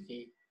producciones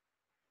que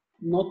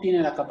no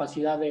tienen la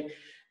capacidad de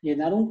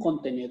llenar un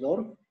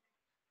contenedor,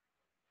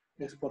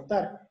 de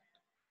exportar.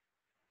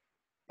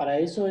 Para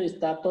eso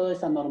está toda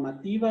esta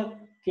normativa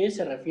que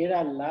se refiere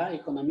a la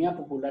economía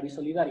popular y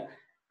solidaria.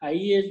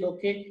 Ahí es lo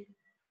que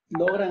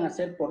logran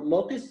hacer por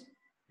lotes,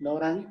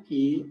 logran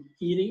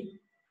ir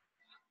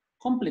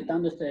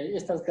completando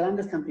estas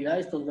grandes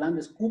cantidades, estos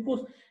grandes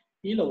cupos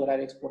y lograr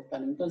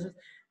exportar. Entonces,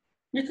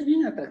 esto es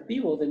bien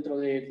atractivo dentro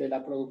de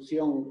la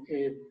producción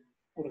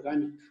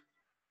orgánica.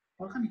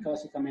 Orgánica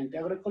básicamente,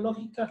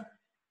 agroecológica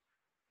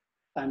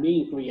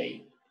también incluye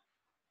ahí.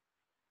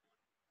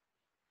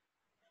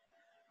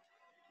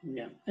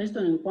 Ya,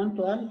 esto en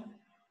cuanto a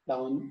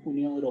la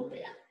Unión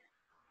Europea.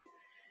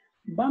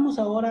 Vamos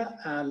ahora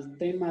al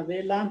tema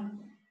de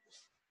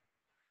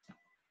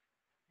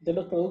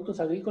los productos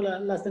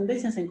agrícolas, las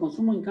tendencias en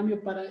consumo, en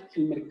cambio, para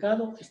el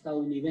mercado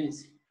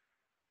estadounidense.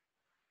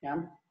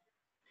 ¿Ya?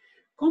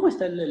 ¿Cómo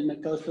está el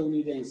mercado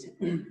estadounidense?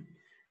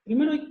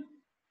 Primero hay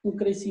un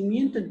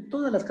crecimiento en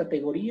todas las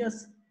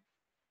categorías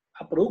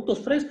a productos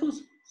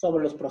frescos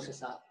sobre los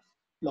procesados.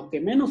 Lo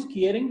que menos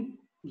quieren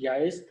ya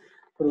es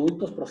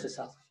productos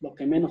procesados, lo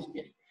que menos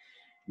quieren.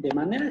 De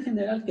manera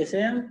general que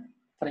sean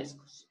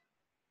frescos.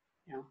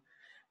 ¿Ya?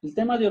 El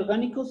tema de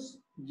orgánicos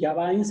ya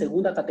va en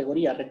segunda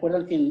categoría.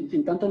 Recuerdan que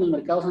en tanto en los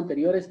mercados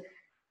anteriores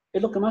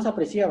es lo que más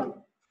apreciaban,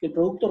 que el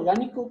producto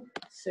orgánico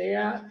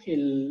sea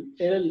el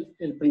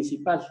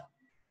principal,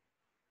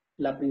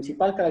 la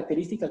principal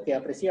característica que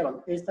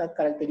apreciaban. Esta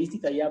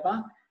característica ya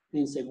va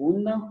en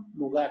segundo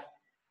lugar.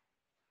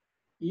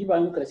 Y va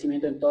un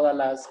crecimiento en todas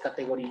las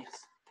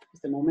categorías. En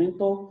este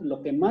momento,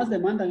 lo que más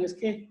demandan es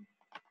que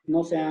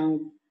no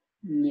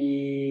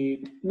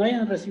no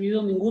hayan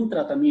recibido ningún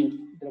tratamiento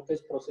de lo que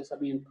es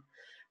procesamiento.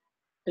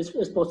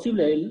 Es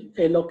posible,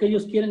 lo que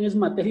ellos quieren es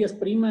materias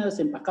primas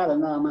empacadas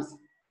nada más.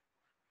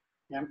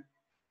 ¿Ya?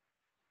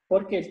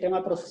 Porque el tema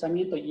de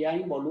procesamiento ya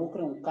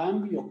involucra un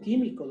cambio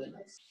químico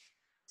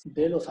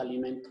de los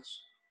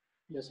alimentos,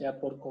 ya sea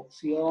por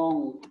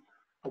cocción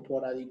o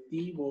por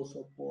aditivos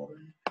o por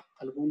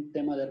algún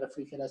tema de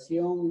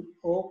refrigeración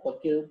o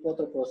cualquier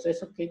otro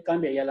proceso que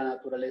cambia ya la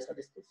naturaleza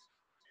de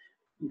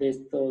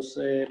estos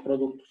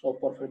productos, o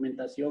por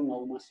fermentación o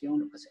ahumación,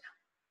 lo que sea.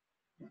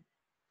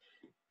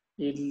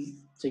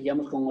 Y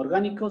seguíamos con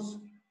orgánicos.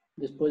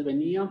 Después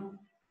venía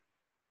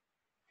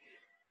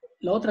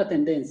la otra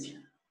tendencia.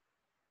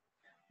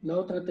 La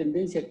otra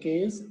tendencia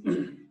que es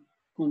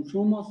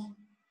consumos,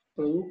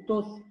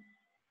 productos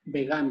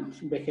veganos,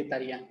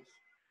 vegetarianos.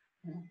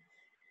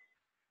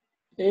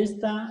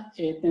 Esta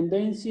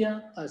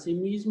tendencia,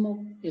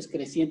 asimismo, es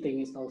creciente en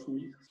Estados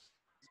Unidos.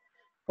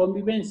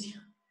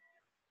 Convivencia.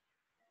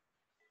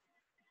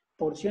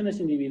 Porciones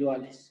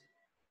individuales.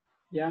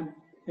 ¿Ya?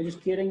 Ellos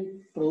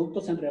quieren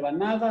productos en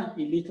rebanada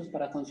y listos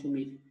para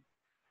consumir.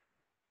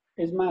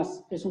 Es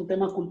más, es un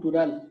tema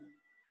cultural.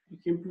 Por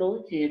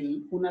ejemplo,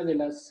 una de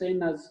las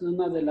cenas,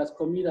 una de las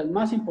comidas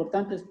más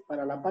importantes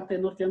para la parte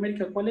de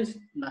Norteamérica, ¿cuál es?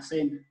 La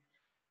cena.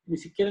 Ni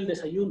siquiera el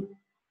desayuno,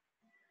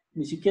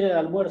 ni siquiera el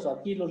almuerzo.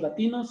 Aquí los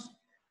latinos,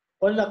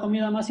 ¿cuál es la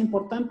comida más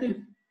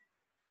importante?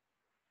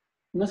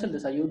 No es el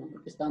desayuno,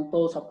 porque están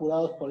todos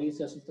apurados por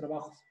irse a sus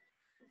trabajos.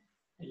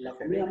 La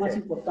comida más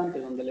importante,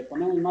 donde le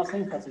ponemos más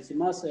énfasis y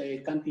más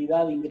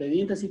cantidad de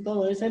ingredientes y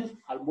todo, es el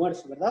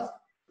almuerzo, ¿verdad?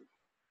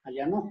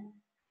 Allá no,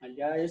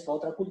 allá es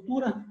otra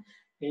cultura.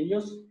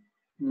 Ellos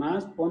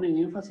más ponen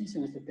énfasis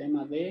en este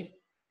tema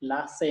de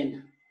la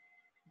cena.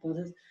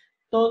 Entonces,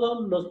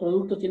 todos los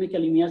productos tienen que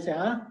alinearse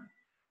a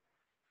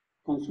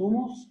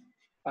consumos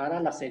para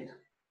la cena.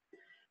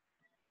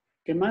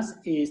 ¿Qué más?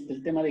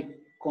 El tema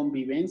de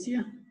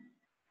convivencia,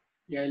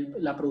 ya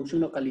la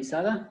producción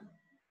localizada,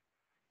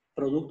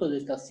 productos de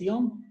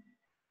estación,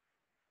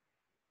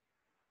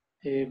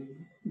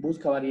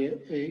 busca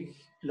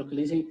lo que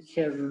le dicen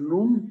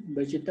heirloom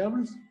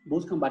vegetables,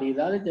 buscan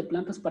variedades de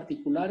plantas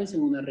particulares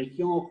en una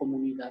región o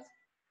comunidad.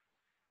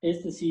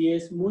 Este sí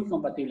es muy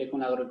compatible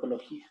con la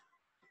agroecología,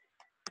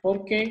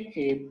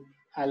 porque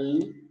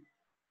al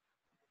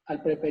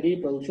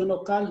preferir producción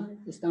local,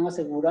 están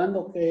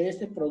asegurando que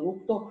este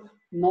producto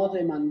no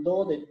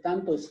demandó de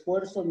tanto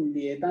esfuerzo ni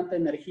de tanta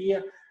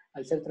energía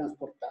al ser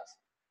transportado.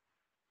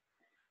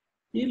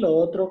 Y lo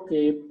otro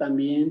que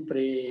también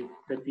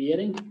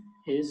prefieren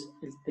es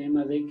el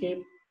tema de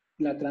que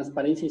la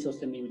transparencia y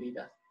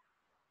sostenibilidad.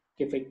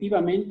 Que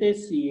efectivamente,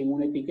 si en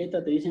una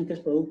etiqueta te dicen que es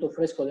producto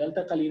fresco de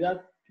alta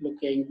calidad, lo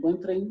que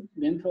encuentren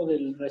dentro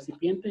del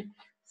recipiente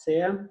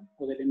sea,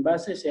 o del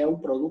envase, sea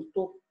un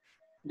producto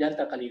de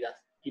alta calidad,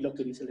 y lo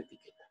que dice la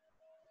etiqueta.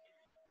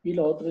 Y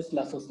lo otro es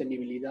la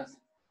sostenibilidad.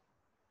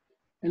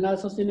 En la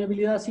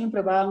sostenibilidad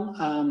siempre van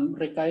a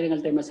recaer en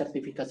el tema de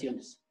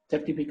certificaciones.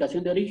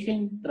 Certificación de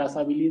origen,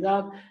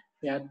 trazabilidad,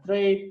 fair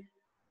trade.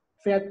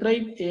 Fair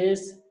trade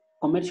es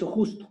comercio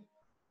justo,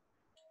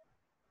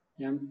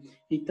 ¿ya?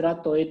 Y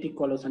trato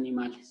ético a los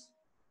animales.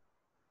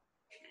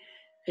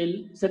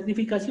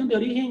 Certificación de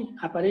origen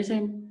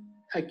aparece,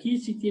 aquí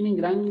sí tienen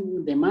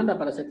gran demanda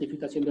para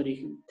certificación de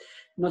origen.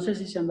 No sé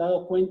si se han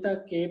dado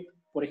cuenta que,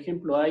 por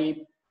ejemplo,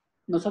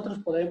 nosotros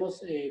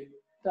podemos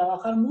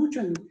trabajar mucho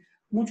en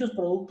muchos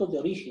productos de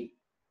origen.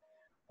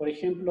 Por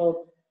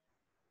ejemplo,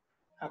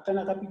 acá en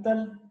la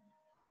capital,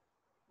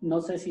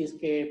 no sé si es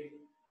que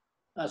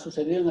ha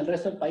sucedido en el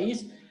resto del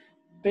país,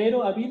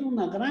 pero ha habido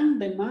una gran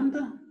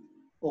demanda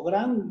o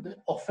gran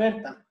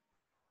oferta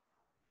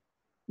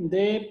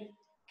de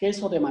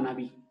queso de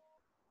Manabí,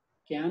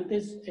 que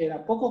antes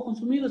era poco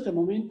consumido. En este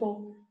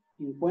momento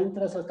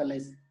encuentras hasta la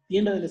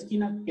tienda de la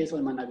esquina queso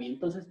de Manabí.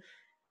 Entonces,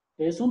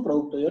 es un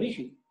producto de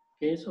origen,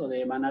 queso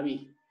de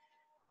Manabí.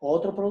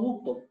 Otro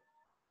producto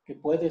que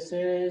puede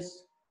ser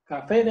es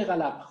café de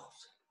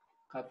Galápagos,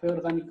 café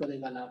orgánico de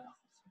Galápagos,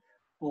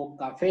 o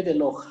café de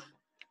Loja,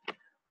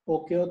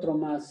 o qué otro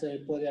más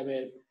puede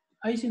haber.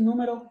 Hay sin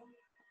número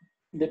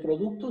de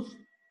productos,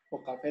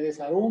 o café de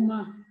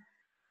Saruma,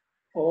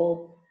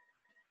 o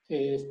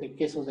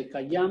quesos de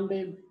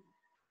Cayambe,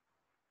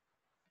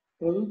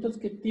 productos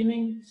que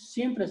tienen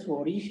siempre su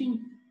origen,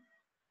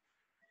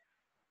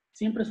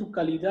 siempre su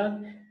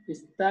calidad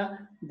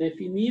está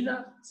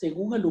definida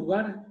según el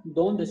lugar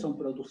donde son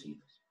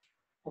producidos.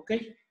 ¿Ok?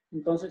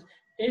 Entonces,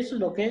 eso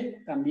es lo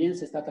que también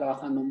se está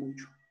trabajando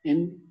mucho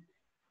en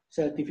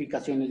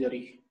certificaciones de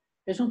origen.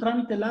 Es un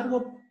trámite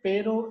largo,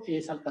 pero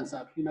es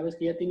alcanzable. Una vez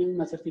que ya tienen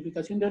una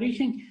certificación de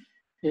origen,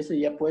 ese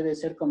ya puede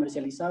ser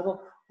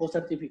comercializado o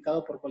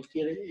certificado por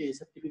cualquier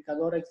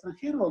certificador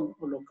extranjero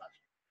o local.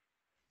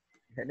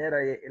 Ingeniero,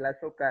 ¿y el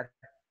azúcar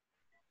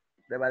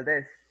de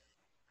Valdés?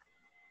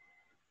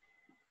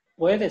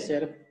 Puede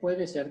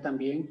ser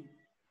también.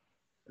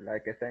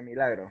 La que está en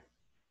Milagro.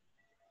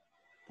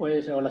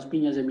 Puede ser, o las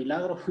piñas de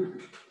milagro.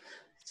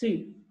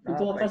 Sí, en No,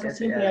 todo pues caso que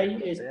ese ya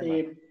es otro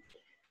tema.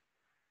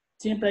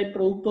 siempre hay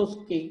productos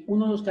que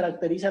uno los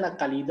caracteriza la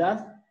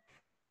calidad,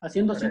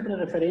 haciendo siempre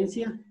Correcto.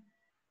 referencia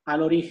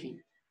al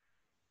origen.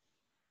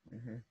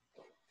 Ujú.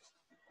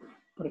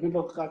 Por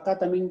ejemplo, acá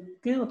también,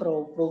 ¿qué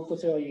otro producto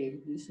se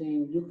oye?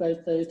 Dicen, yuca,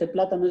 este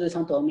plátano es de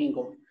Santo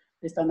Domingo,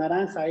 esta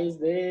naranja es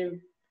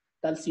de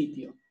tal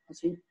sitio,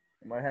 ¿así?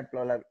 Por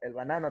ejemplo, el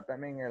banano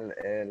también,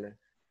 el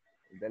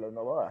de los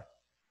Novoa.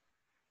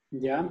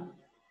 Ya, Ajá.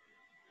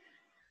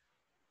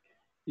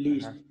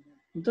 listo.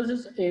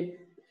 Entonces,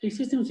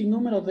 existe un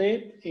sinnúmero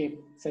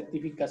de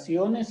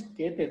certificaciones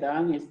que te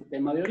dan este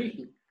tema de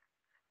origen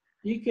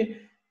y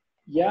que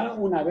ya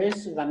una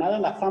vez ganada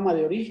la fama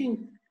de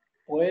origen,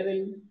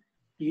 pueden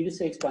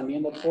irse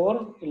expandiendo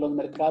por los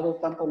mercados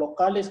tanto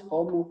locales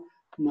como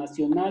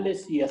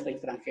nacionales y hasta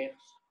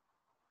extranjeros.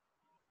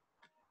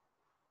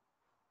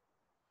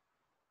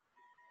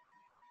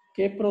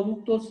 ¿Qué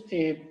productos,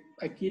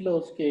 aquí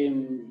los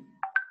que,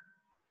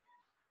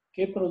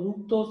 qué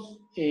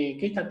productos,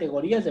 qué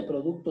categorías de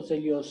productos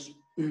ellos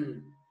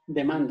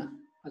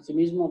demandan?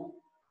 Asimismo,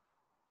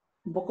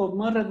 un poco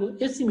más,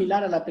 es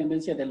similar a la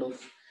tendencia de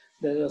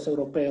los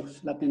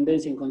europeos, la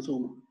tendencia en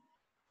consumo.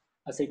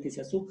 Aceites y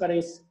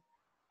azúcares,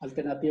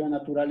 alternativas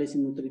naturales y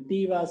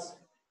nutritivas,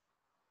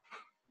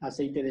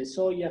 aceite de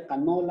soya,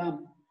 canola,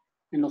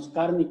 en los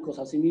cárnicos,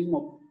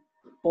 asimismo,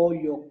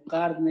 pollo,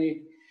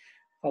 carne,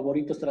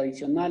 favoritos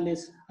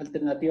tradicionales,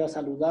 alternativas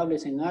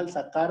saludables en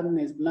alza,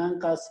 carnes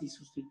blancas y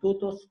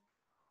sustitutos,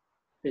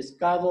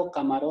 pescado,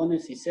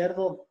 camarones y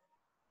cerdo,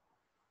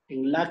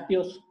 en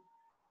lácteos,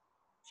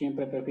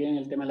 siempre prefieren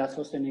el tema de la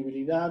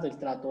sostenibilidad, el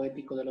trato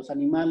ético de los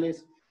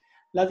animales,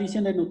 la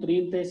adición de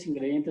nutrientes,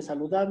 ingredientes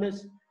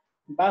saludables,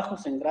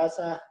 bajos en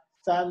grasa,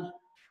 sal,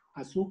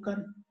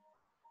 azúcar,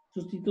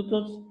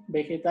 sustitutos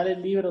vegetales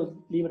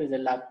libres de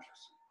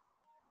lácteos.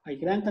 Hay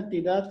gran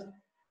cantidad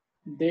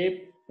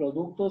de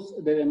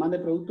productos, de demanda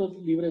de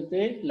productos libres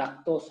de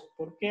lactosa,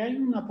 porque hay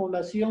una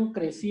población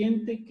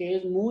creciente que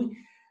es muy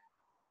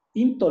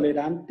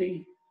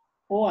intolerante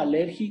o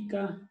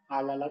alérgica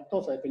a la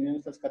lactosa, dependiendo de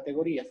estas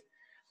categorías.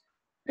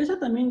 Eso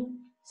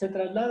también se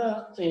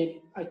traslada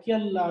aquí a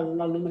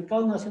los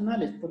mercados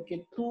nacionales,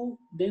 porque tú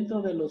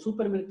dentro de los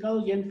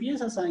supermercados ya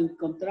empiezas a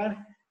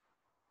encontrar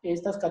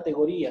estas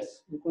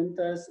categorías.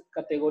 Encuentras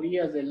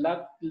categorías de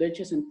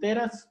leches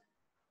enteras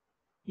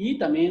y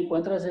también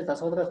encuentras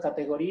estas otras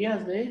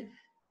categorías de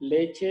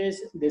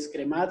leches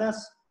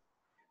descremadas,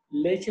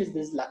 leches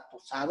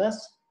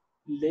deslactosadas,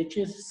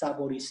 leches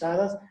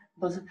saborizadas.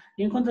 Entonces,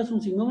 y encuentras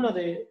un sinnúmero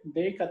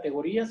de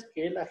categorías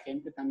que la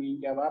gente también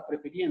ya va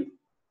prefiriendo.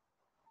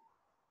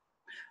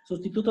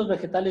 Sustitutos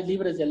vegetales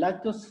libres de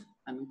lácteos,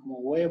 también como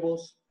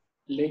huevos,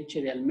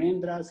 leche de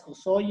almendras o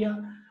soya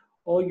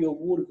o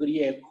yogur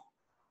griego.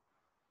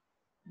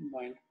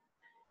 Bueno,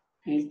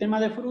 en el tema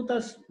de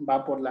frutas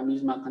va por la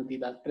misma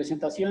cantidad.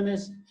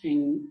 Presentaciones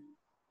en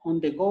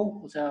on the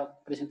go, o sea,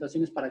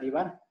 presentaciones para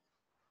llevar.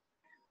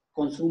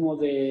 Consumo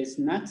de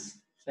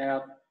snacks, o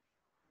sea,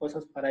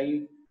 cosas para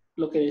ir,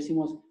 lo que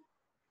decimos,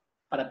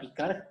 para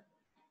picar.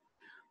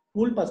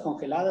 Pulpas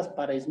congeladas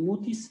para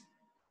smoothies.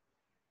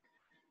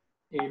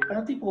 Para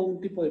un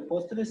tipo de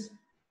postres,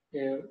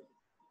 eh,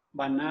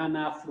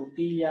 banana,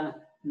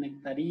 frutilla,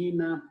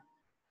 nectarina,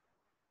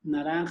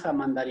 naranja,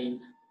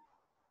 mandarina.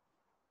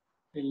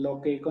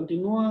 Lo que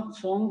continúa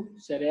son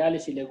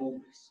cereales y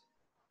legumbres.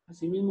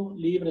 Asimismo,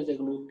 libres de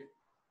gluten.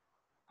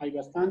 Hay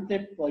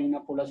hay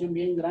una población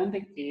bien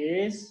grande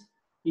que es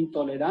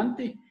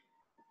intolerante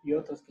y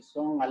otros que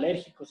son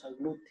alérgicos al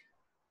gluten.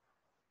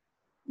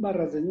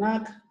 Barras de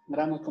snack,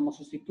 granos como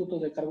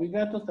sustitutos de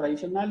carbohidratos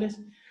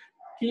tradicionales,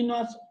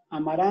 quinoas,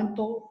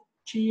 amaranto,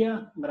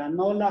 chía,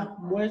 granola,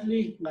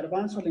 muesli,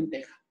 garbanzo,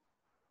 lenteja.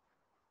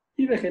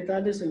 Y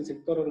vegetales en el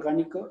sector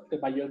orgánico de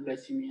mayor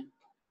crecimiento.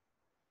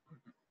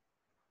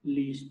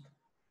 Listo.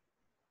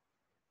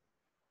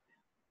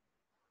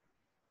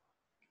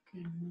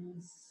 ¿Qué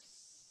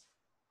más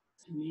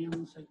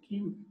teníamos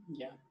aquí?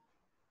 Ya.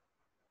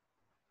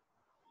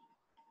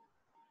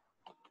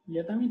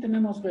 Ya también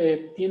tenemos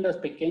tiendas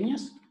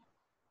pequeñas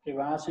que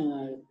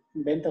hacen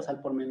ventas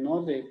al por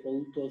menor de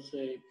productos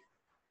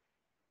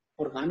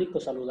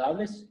orgánicos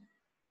saludables.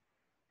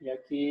 Y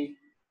aquí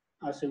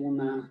hacen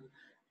una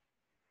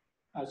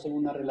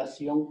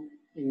relación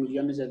en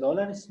millones de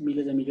dólares,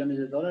 miles de millones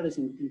de dólares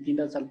en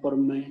tiendas al por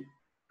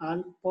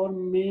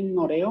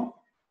menoreo.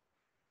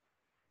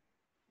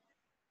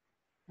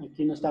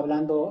 Aquí nos está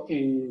hablando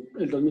en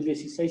el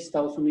 2016,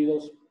 Estados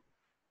Unidos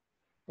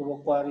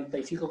tuvo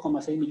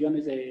 45,6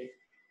 millones de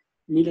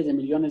miles de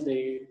millones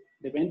de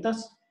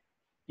ventas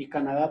y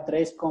Canadá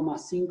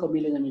 3,5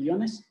 miles de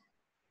millones.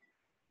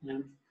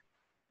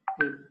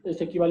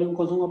 Esto equivale a un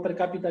consumo per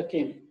cápita que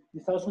en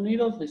Estados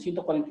Unidos de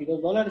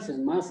 $142 es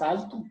más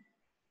alto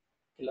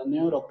que la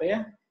Unión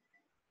Europea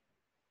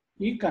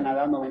y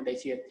Canadá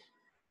 97.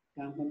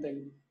 ¿Se dan cuenta?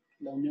 En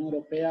la Unión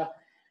Europea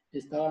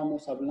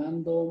estábamos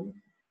hablando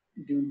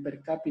de un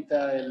per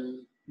cápita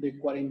de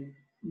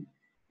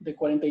de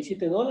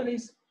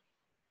 $47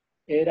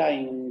 era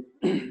en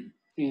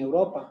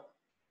Europa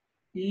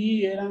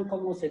y eran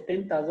como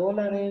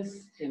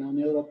 $70 en la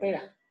Unión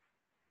Europea.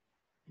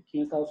 Aquí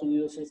en Estados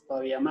Unidos es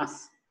todavía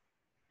más.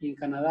 Y en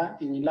Canadá,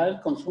 en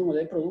el consumo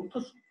de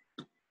productos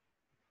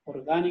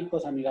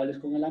orgánicos, amigables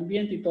con el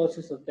ambiente y todos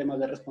esos temas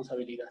de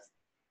responsabilidad.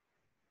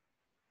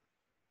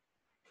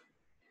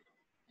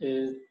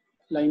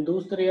 La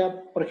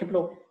industria, por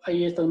ejemplo,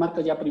 hay estas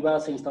marcas ya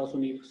privadas en Estados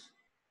Unidos.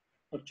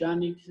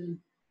 Organic,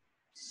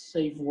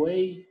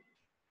 Safeway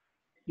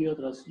y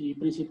otras, y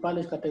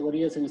principales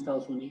categorías en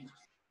Estados Unidos.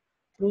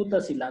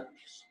 Frutas y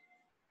lácteos.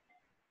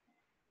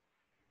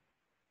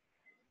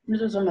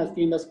 Esas son las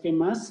tiendas que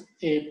más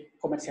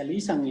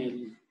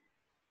comercializan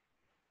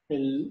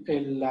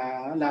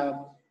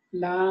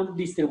la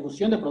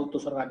distribución de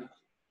productos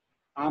orgánicos.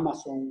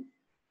 Amazon,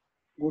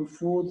 Whole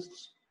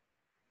Foods,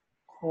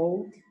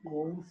 Whole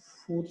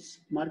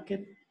Foods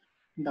Market,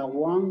 The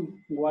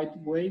One, White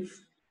Wave.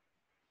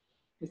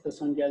 Estas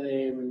son ya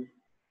de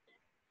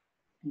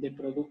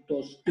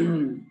productos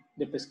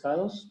de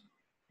pescados.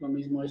 Lo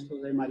mismo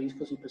estos de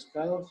mariscos y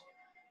pescados,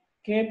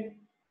 que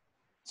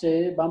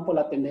se van por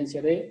la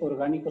tendencia de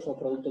orgánicos o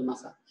productos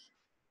más sanos.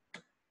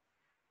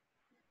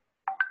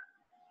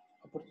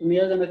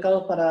 Oportunidades de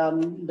mercado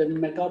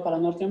para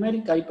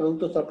Norteamérica. Hay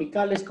productos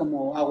tropicales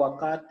como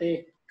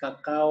aguacate,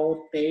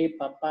 cacao, té,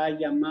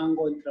 papaya,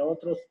 mango, entre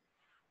otros.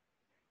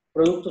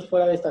 Productos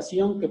fuera de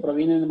estación que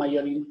provienen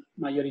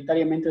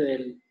mayoritariamente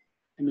del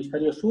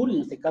hemisferio sur, en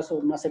este caso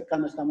más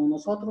cercano estamos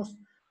nosotros.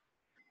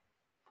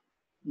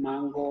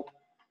 Mango,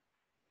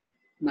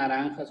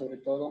 naranja sobre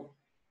todo.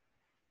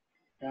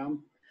 ¿Ya?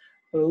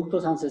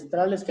 Productos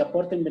ancestrales que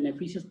aporten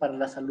beneficios para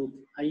la salud.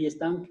 Ahí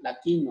están la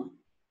quinoa.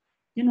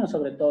 Quinoa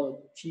sobre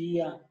todo,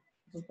 chía.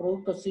 Estos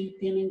productos sí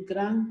tienen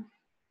gran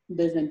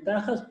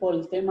desventajas por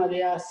el tema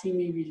de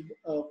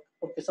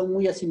porque son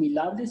muy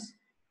asimilables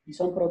y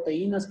son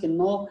proteínas que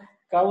no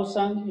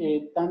causan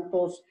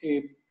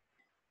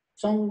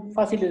son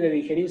fáciles de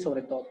digerir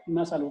sobre todo, y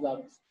más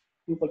saludables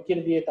en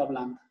cualquier dieta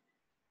blanda.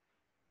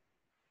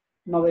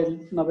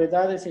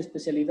 Novedades y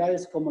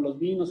especialidades como los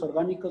vinos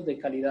orgánicos de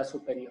calidad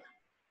superior.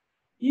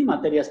 Y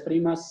materias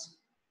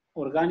primas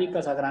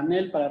orgánicas a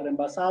granel para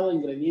reemplazado,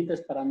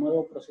 ingredientes para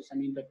nuevo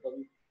procesamiento de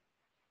productos.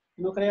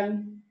 No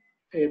crean,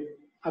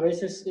 a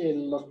veces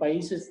los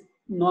países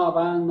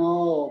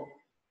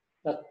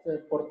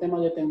por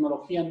temas de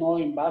tecnología no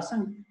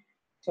envasan,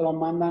 solo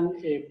mandan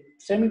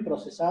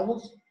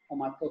semiprocesados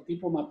o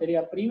tipo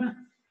materia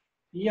prima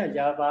y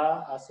allá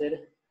va a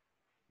ser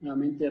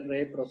nuevamente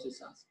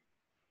reprocesado.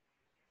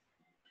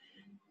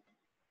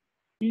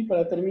 Y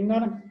para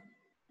terminar,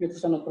 estos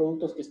son los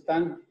productos que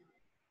están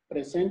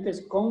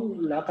presentes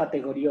con la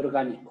categoría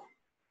orgánico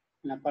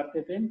en la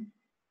parte de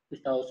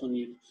Estados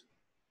Unidos.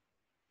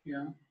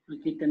 ¿Ya?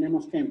 Aquí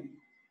tenemos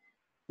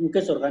un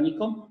queso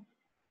orgánico,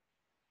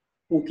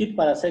 un kit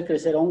para hacer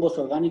crecer hongos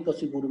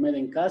orgánicos y gourmet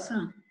en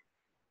casa.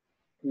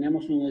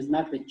 Tenemos un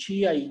snack de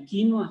chía y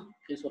quinoa,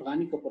 que es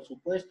orgánico por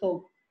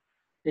supuesto.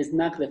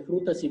 Snack de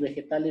frutas y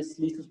vegetales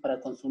listos para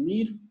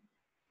consumir.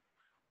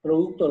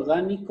 Producto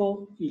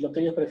orgánico y lo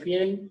que ellos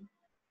prefieren,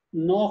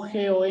 no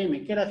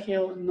GOM. ¿Qué era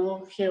no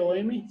GOM? ¿Se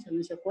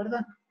alguien se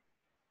acuerda?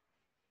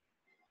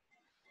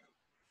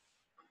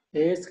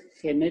 Es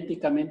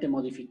genéticamente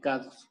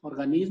modificados.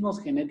 Organismos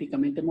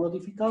genéticamente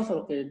modificados, o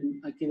lo que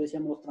aquí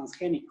decíamos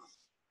transgénicos.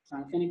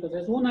 Transgénicos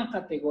es una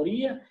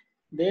categoría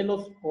de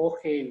los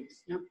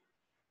OGMs, ¿ya?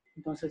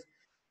 Entonces,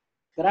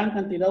 gran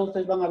cantidad,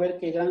 ustedes van a ver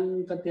que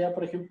gran cantidad,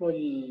 por ejemplo,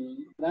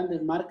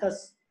 grandes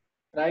marcas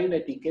traen la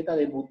etiqueta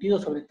de embutido,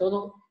 sobre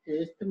todo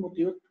este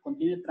embutido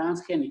contiene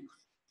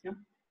transgénicos, ¿ya?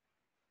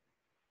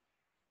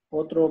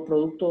 Otro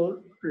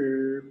producto,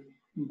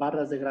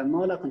 barras de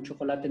granola con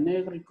chocolate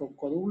negro y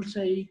coco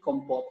dulce y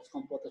compotes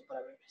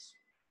para bebés.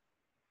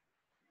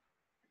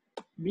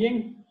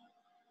 Bien,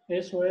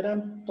 eso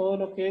era todo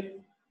lo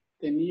que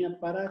tenía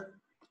para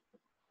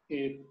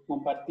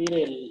compartir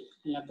en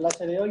la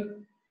clase de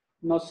hoy.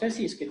 No sé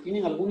si es que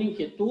tienen alguna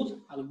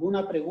inquietud,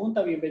 alguna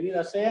pregunta,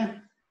 bienvenida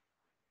sea.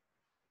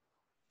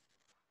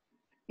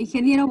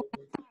 Ingeniero,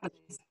 buenas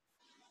tardes.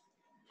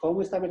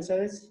 ¿Cómo está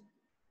Mercedes?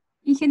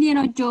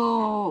 Ingeniero,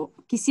 yo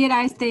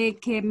quisiera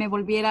que me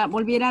volviera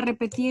a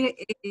repetir.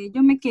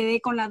 Yo me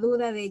quedé con la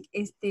duda de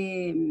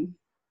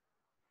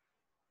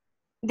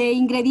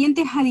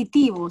ingredientes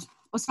aditivos.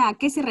 O sea, ¿a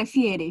qué se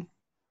refiere?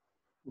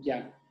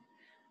 Ya.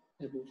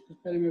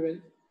 Espérenme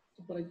ver.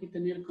 Por aquí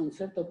tenía el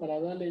concepto para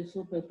darle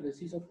súper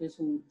preciso que es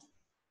un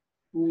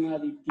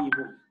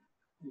aditivo.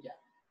 Ya.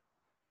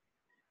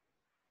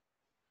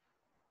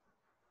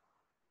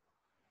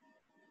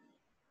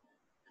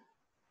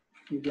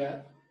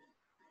 Ya.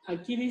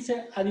 Aquí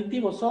dice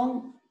aditivos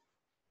son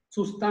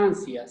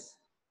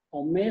sustancias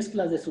o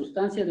mezclas de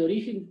sustancias de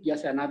origen, ya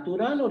sea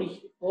natural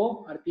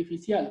o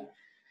artificial,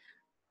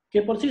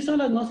 que por sí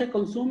solas no se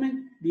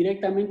consumen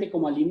directamente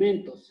como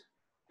alimentos.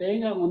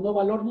 Tengan o no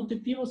valor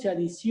nutritivo, se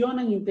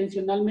adicionan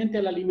intencionalmente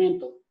al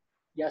alimento,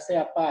 ya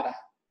sea para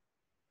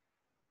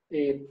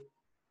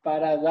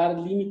para dar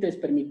límites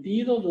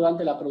permitidos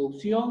durante la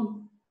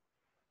producción,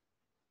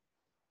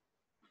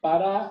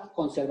 para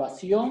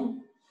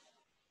conservación,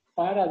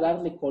 para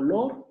darle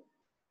color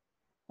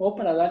o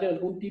para darle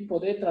algún tipo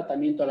de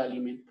tratamiento al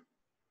alimento.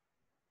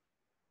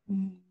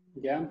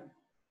 ¿Ya?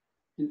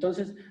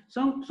 Entonces,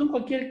 son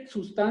cualquier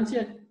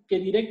sustancia que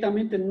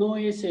directamente no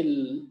es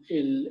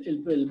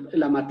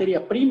la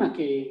materia prima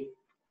que,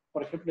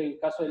 por ejemplo, en el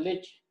caso de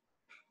leche,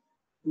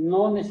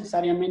 no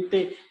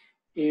necesariamente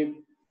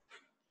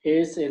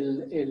es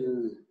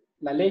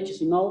la leche,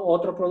 sino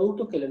otro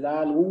producto que le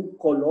da algún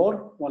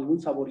color o algún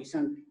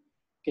saborizante,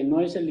 que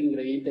no es el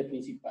ingrediente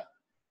principal.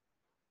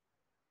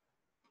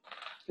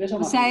 Eso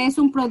O sea, es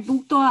un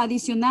producto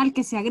adicional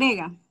que se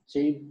agrega.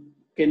 Sí,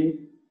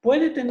 que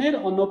puede tener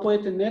o no puede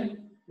tener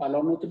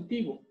valor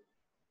nutritivo,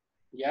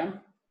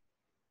 ¿ya?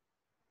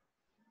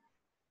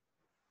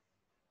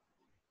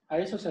 A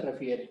eso se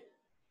refiere.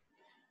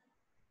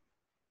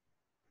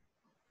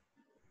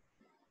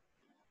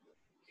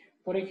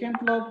 Por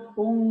ejemplo,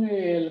 un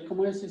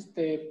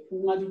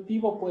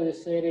aditivo puede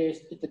ser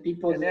este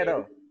tipo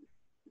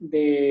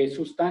de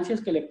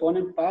sustancias que le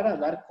ponen para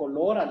dar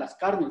color a las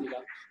carnes,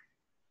 digamos.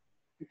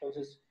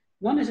 Entonces,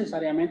 no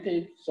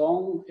necesariamente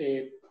son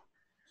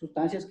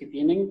sustancias que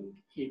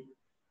tienen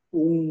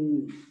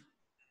un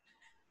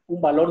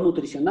valor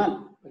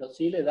nutricional, pero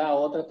sí le da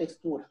otra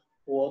textura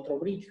u otro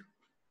brillo,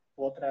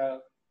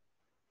 otra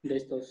de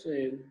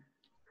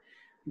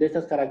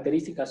estas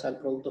características al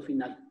producto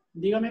final.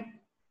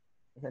 Dígame.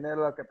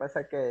 Ingeniero, lo que pasa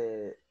es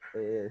que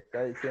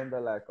está diciendo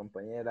la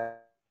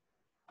compañera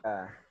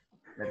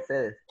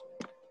Mercedes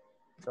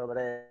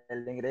sobre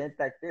el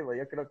ingrediente activo.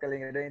 Yo creo que el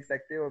ingrediente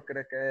activo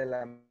creo que es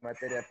la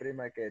materia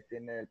prima que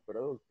tiene el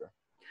producto.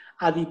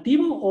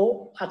 ¿Aditivo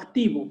o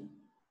activo?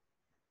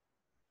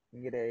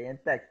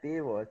 Ingrediente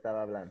activo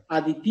estaba hablando.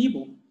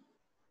 Aditivo.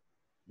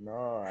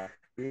 No,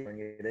 activo.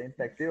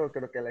 Ingrediente activo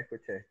creo que la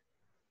escuché.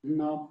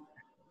 No.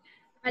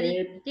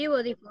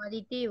 Aditivo, dijo,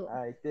 aditivo.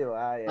 Aditivo,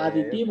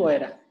 aditivo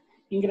era.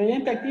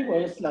 Ingrediente activo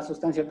es la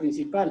sustancia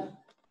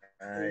principal.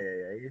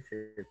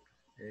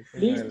 Sí.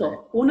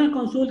 Listo. Una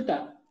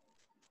consulta.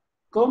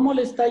 ¿Cómo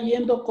le está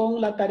yendo con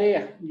la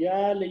tarea?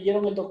 ¿Ya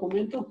leyeron el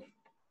documento?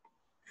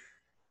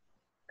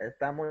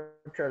 Está muy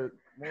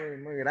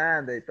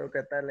grande y tengo que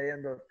estar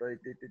leyendo todo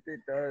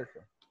eso.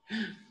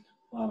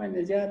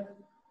 Jóvenes, ya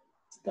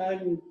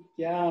están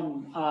ya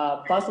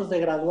a pasos de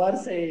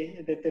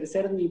graduarse de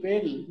tercer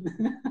nivel.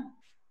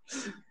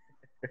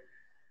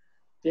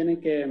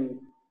 Tienen que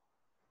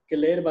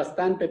leer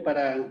bastante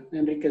para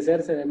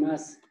enriquecerse de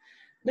más.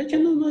 De hecho,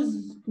 no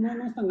es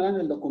tan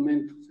grande el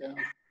documento. O sea.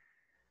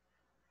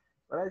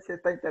 Por ahí sí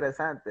está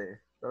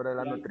interesante sobre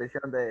la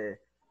nutrición desde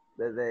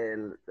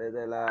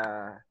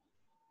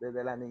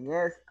la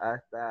niñez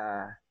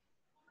hasta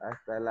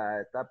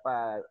la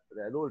etapa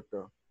de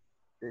adulto.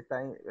 Se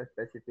están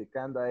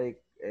especificando ahí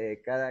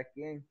cada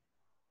quien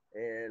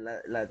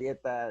la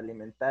dieta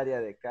alimentaria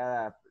de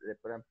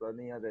por ejemplo,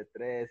 niños de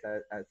 3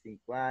 a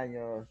 5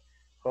 años,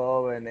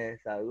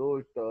 jóvenes,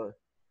 adultos.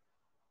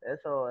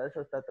 Eso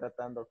está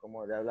tratando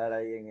como de hablar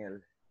ahí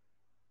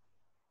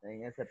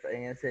en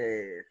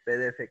ese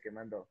PDF que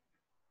mandó.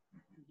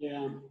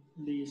 Ya,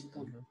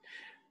 listo.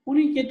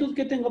 Una inquietud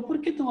que tengo,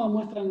 ¿por qué no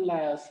muestran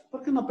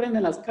por qué no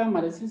prenden las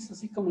cámaras? Es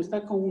así como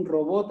está con un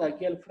robot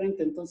aquí al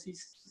frente,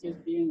 entonces sí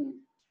es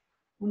bien,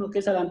 uno que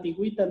es a la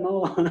antigüita,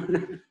 ¿no?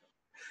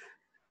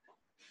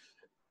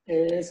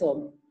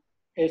 Eso.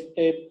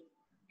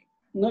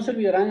 No se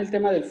olvidarán el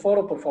tema del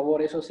foro, por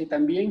favor, eso sí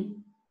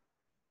también.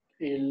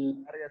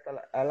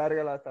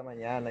 Alárgalo hasta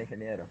mañana,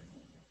 ingeniero.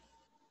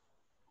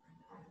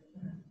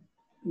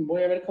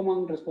 Voy a ver cómo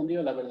han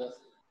respondido, la verdad.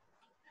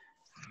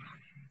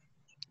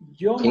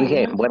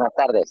 Inge, buenas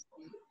tardes.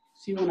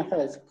 Sí, buenas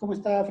tardes. ¿Cómo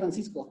está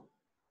Francisco?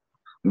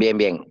 Bien,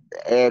 bien.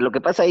 Lo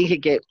que pasa, Inge,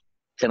 que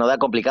se nos da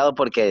complicado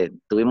porque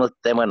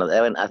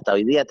hasta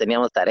hoy día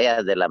teníamos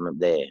tareas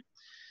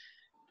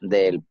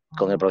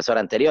con el profesor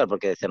anterior,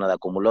 porque se nos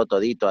acumuló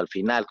todito al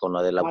final con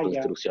lo del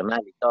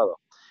autoinstruccional y todo.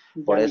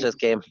 Por eso es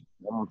que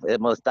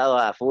hemos estado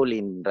a full y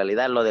en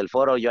realidad lo del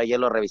foro, yo ayer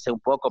lo revisé un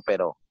poco,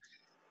 pero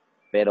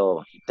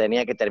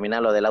tenía que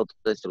terminar lo del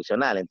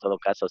autoinstruccional. En todo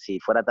caso, si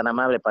fuera tan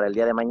amable para el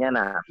día de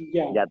mañana,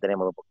 ya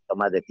tenemos un poquito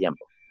más de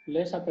tiempo.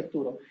 Les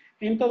aperturo.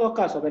 En todo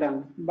caso,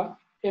 verán,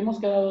 hemos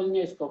quedado en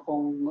esto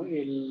con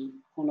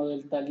lo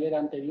del taller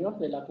anterior,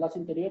 de la clase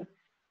anterior,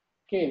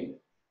 que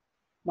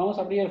vamos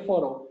a abrir el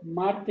foro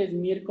martes,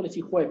 miércoles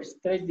y jueves,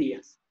 3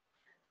 días.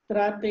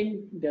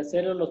 Traten de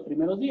hacerlo los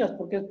primeros días,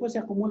 porque después se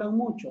acumulan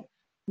mucho.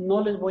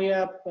 No les voy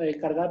a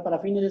cargar para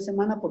fines de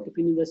semana, porque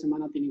fines de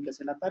semana tienen que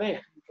hacer la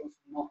tarea. Entonces,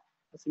 no.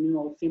 Así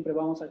mismo, siempre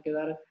vamos a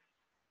quedar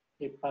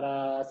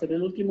para hacer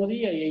el último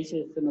día y ahí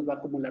se nos va a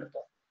acumular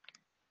todo.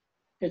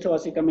 Eso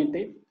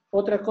básicamente.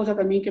 Otra cosa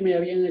también que me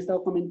habían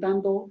estado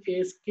comentando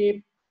es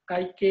que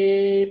hay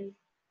que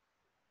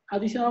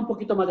adicionar un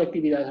poquito más de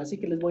actividades. Así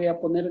que les voy a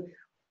poner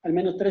al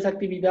menos 3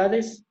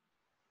 actividades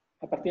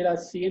a partir de la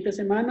siguiente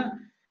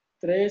semana.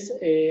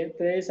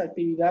 3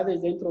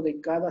 actividades dentro de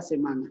cada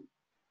semana.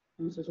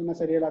 Entonces, una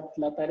sería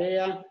la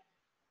tarea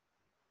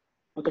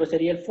Otro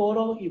sería el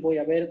foro y voy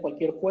a ver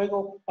cualquier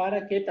juego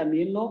para que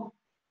también lo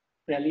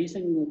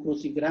realicen un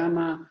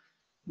crucigrama,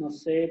 no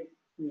sé,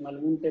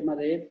 algún tema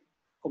de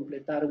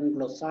completar un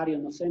glosario,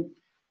 no sé,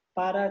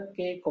 para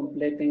que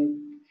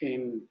completen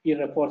y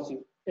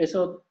refuercen.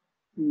 Eso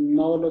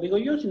no lo digo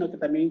yo, sino que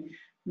también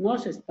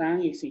nos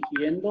están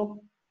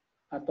exigiendo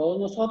a todos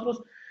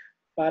nosotros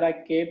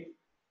para que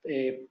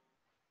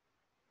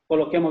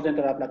coloquemos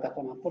dentro de la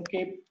plataforma,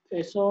 porque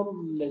eso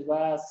les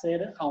va a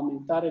hacer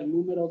aumentar el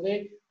número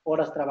de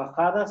horas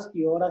trabajadas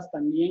y horas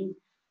también,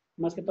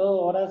 más que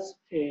todo horas,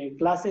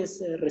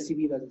 clases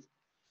recibidas.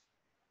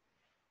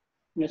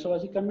 Eso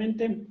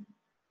básicamente,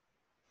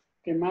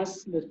 ¿qué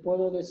más les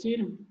puedo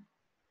decir?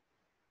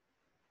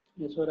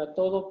 Eso era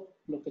todo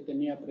lo que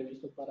tenía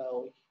previsto para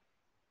hoy.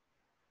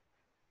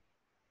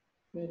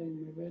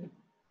 Espérenme ver.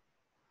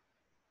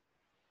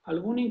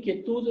 ¿Alguna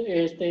inquietud?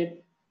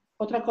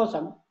 Otra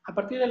cosa, a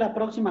partir de la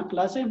próxima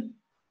clase,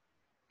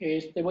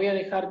 voy a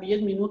dejar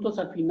 10 minutos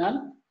al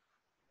final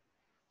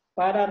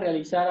para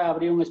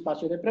abrir un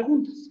espacio de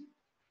preguntas.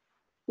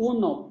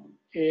 Uno,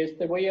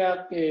 voy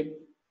a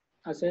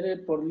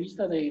hacer por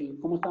lista de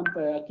cómo están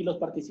aquí los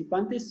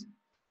participantes.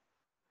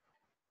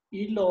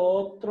 Y lo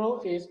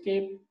otro es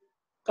que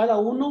cada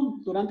uno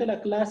durante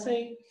la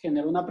clase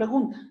genera una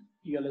pregunta.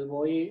 Y yo les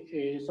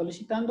voy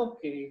solicitando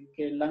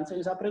que lancen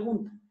esa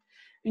pregunta.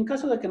 En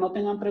caso de que no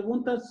tengan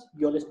preguntas,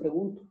 yo les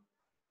pregunto.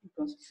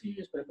 Entonces, sí,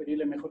 es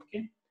preferible mejor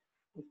que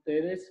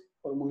ustedes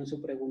formulen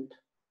su pregunta.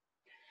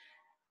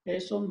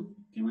 Eso,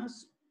 ¿qué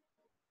más?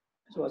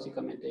 Eso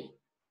básicamente.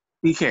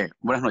 Inge,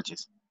 buenas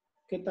noches.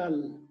 ¿Qué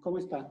tal? ¿Cómo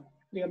está?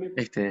 Dígame.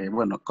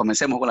 Bueno,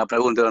 comencemos con la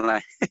pregunta,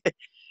 ¿verdad?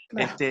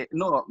 Claro.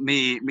 No,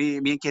 mi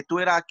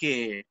inquietud era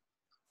que,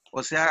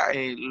 o sea,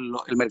 el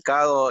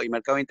mercado y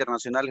mercados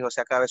internacionales, o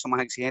sea, cada vez son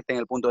más exigentes en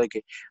el punto de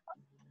que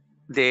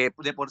de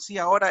por sí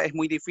ahora es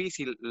muy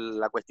difícil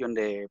la cuestión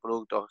de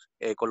productos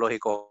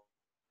ecológicos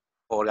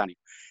o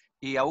orgánicos.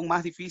 Y aún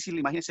más difícil,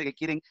 imagínense que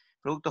quieren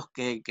productos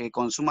que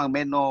consuman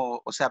menos,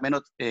 o sea,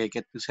 menos,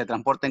 que se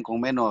transporten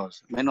con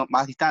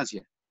más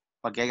distancia,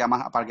 para que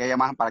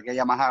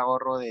haya más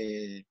ahorro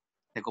de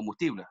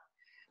combustible.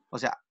 O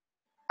sea,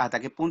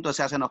 ¿hasta qué punto, o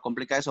sea, se nos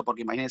complica eso?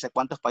 Porque imagínense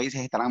cuántos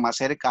países estarán más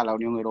cerca a la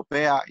Unión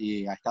Europea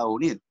y a Estados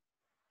Unidos.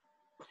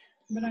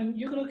 Verán,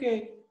 yo creo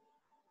que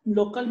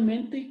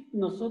localmente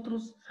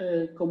nosotros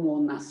como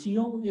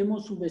nación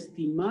hemos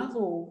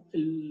subestimado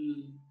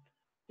el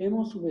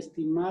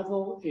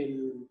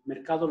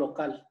mercado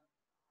local.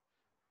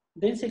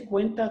 Dense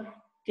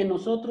cuenta que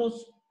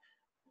nosotros,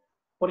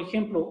 por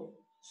ejemplo,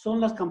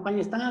 son las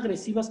campañas tan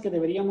agresivas que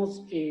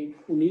deberíamos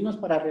unirnos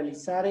para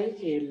realizar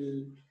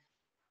de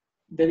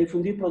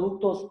difundir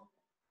productos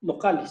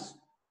locales.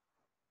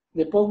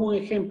 Le pongo un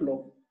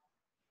ejemplo.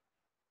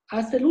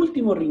 Hasta el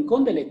último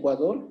rincón del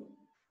Ecuador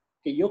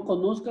que yo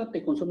conozca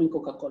te consumen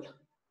Coca-Cola.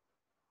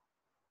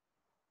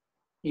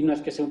 Y no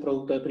es que sea un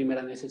producto de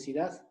primera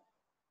necesidad.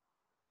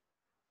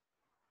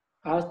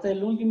 Hasta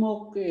el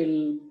último,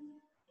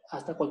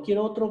 hasta cualquier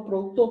otro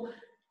producto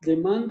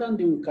demandan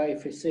de un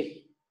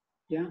KFC,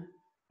 ¿ya?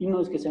 Y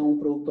no es que sea un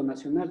producto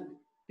nacional,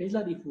 es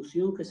la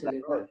difusión que se le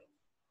da.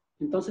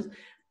 Entonces,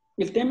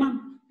 el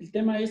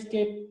tema es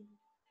que,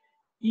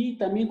 y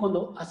también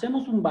cuando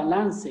hacemos un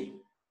balance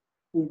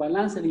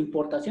de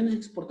importaciones y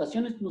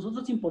exportaciones,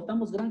 nosotros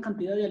importamos gran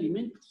cantidad de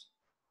alimentos.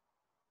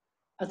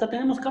 Hasta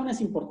tenemos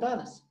carnes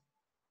importadas.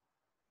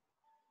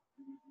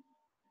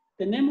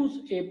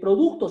 Tenemos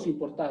productos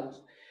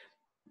importados.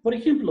 Por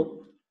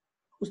ejemplo,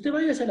 usted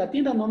vaya a la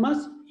tienda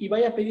nomás y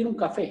vaya a pedir un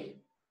café.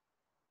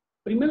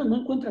 Primero no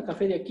encuentra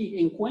café de aquí,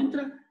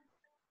 encuentra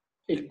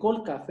el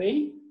Col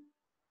Café,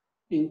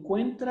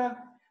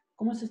 encuentra,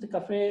 ¿cómo es este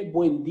café?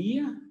 Buen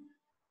Día.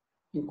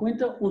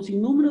 Encuentra un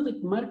sinnúmero de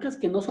marcas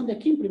que no son de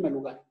aquí en primer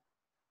lugar.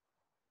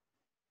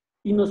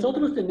 Y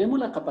nosotros tenemos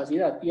la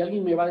capacidad, y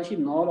alguien me va a decir,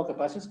 no, lo que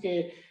pasa es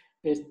que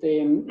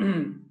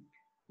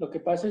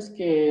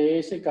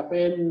ese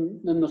café,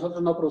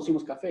 nosotros no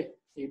producimos café.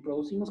 Sí,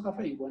 producimos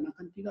café en buena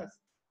cantidad.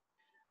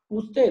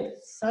 Usted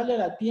sale a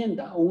la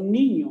tienda, o un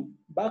niño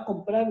va a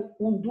comprar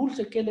un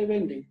dulce que le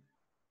venden,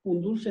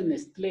 un dulce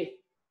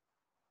Nestlé.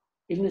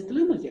 El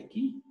Nestlé no es de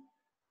aquí.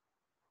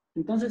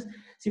 Entonces,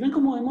 si ven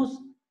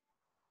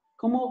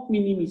cómo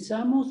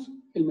minimizamos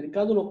el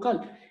mercado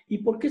local. ¿Y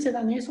por qué se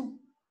dan eso?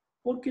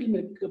 Porque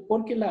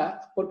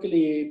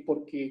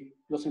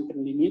los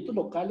emprendimientos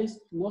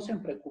locales no se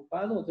han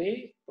preocupado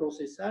de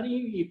procesar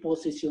y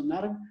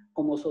posicionar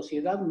como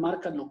sociedad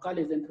marcas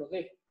locales dentro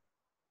de.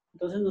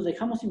 Entonces nos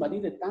dejamos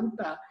invadir de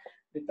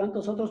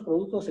tantos otros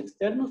productos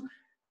externos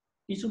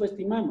y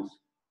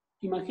subestimamos.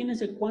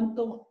 Imagínense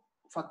cuánto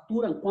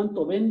facturan,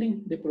 cuánto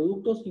venden de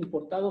productos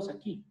importados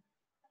aquí.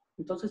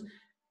 Entonces,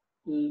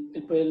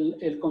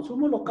 el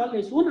consumo local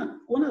es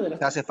una de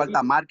las... Hace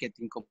falta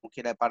marketing, como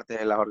quiera, de parte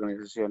de las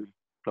organizaciones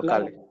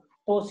locales. Claro,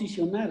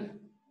 posicionar,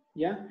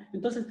 ¿ya?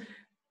 Entonces,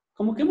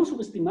 como que hemos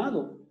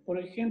subestimado, por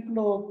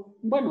ejemplo,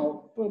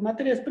 bueno, pues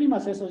materias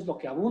primas, eso es lo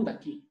que abunda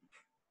aquí.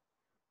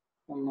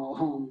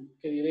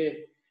 ¿Qué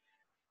diré?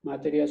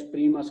 materias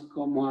primas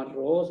como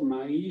arroz,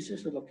 maíz,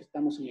 eso es lo que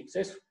estamos en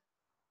exceso.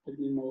 El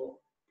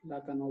mismo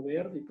plátano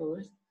verde y todo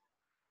esto.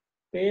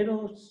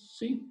 Pero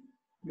sí,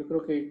 yo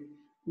creo que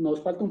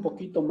nos falta un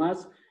poquito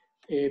más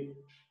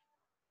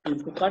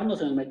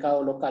enfocarnos en el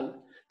mercado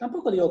local.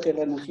 Tampoco digo que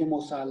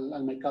renunciemos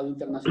al mercado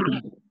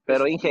internacional.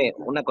 Pero Inge,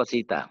 una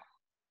cosita.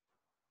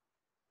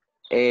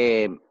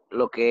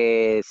 Lo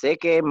que sé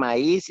que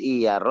maíz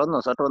y arroz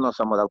nosotros no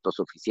somos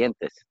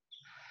autosuficientes.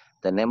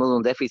 Tenemos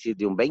un déficit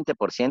de un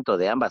 20%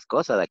 de ambas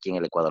cosas aquí en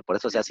el Ecuador. Por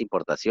eso se hace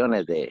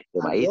importaciones de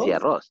maíz y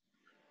arroz.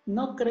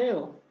 No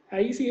creo.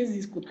 Ahí sí es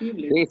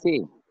discutible. Sí,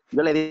 sí.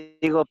 Yo le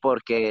digo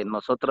porque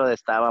nosotros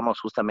estábamos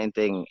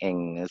justamente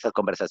en esas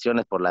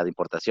conversaciones por las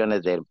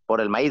importaciones por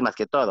el maíz más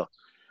que todo.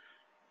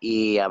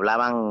 Y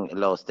hablaban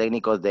los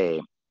técnicos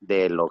de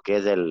lo que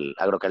es el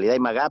Agrocalidad y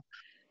Magap,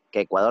 que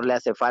a Ecuador le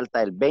hace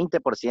falta el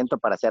 20%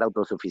 para ser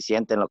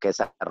autosuficiente en lo que es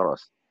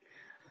arroz.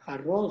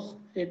 Arroz.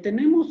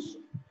 Tenemos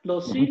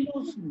los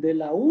hilos de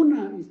la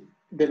UNA,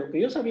 de lo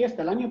que yo sabía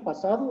hasta el año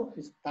pasado,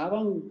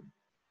 estaban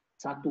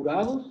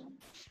saturados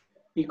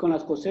y con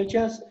las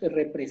cosechas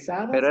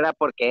represadas. Pero era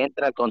porque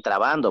entra el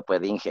contrabando,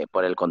 pues Inge,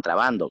 por el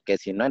contrabando, que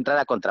si no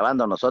entrara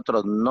contrabando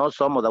nosotros no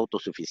somos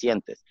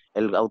autosuficientes.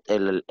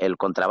 El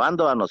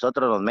contrabando a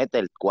nosotros nos mete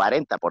el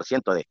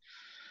 40%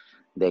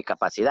 de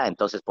capacidad.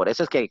 Entonces, por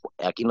eso es que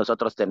aquí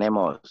nosotros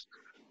tenemos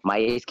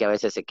maíz que a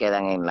veces se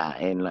quedan en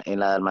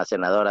la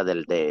almacenadora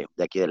de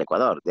aquí del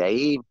Ecuador. De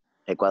ahí,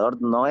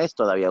 Ecuador no es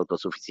todavía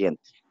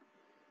autosuficiente.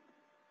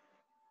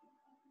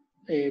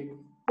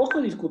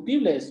 Poco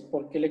discutibles,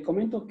 porque le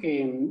comento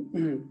que,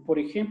 por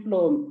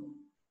ejemplo,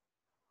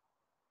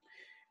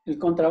 el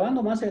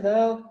contrabando más se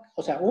da,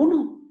 o sea,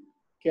 uno,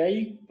 que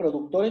hay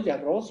productores de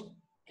arroz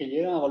que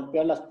llegan a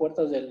golpear las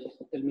puertas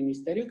del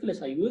ministerio que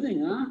les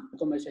ayuden a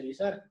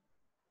comercializar.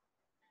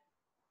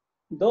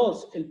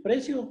 Dos, el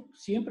precio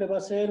siempre va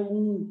a ser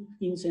un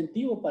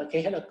incentivo para que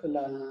haya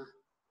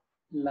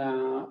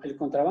el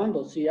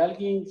contrabando. Si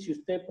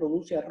usted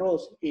produce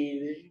arroz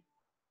y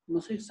no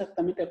sé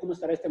exactamente a cómo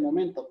estará este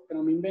momento,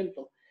 pero me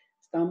invento,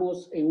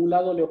 estamos en un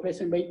lado le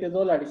ofrecen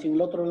 $20 y en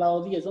el otro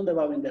lado 10, ¿dónde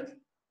va a vender?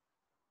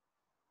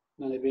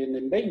 Donde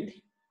venden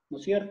 20, ¿no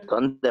es cierto?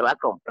 ¿Dónde va a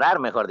comprar,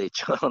 mejor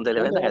dicho? ¿Dónde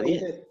le vendan a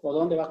 10? ¿O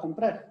dónde va a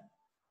comprar?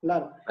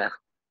 Claro. Ah.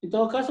 En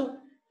todo caso,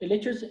 el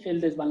hecho es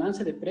el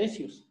desbalance de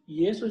precios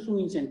y eso es un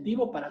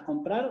incentivo para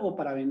comprar o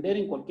para vender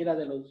en cualquiera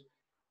de los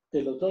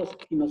dos.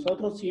 Y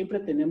nosotros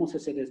siempre tenemos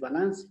ese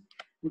desbalance.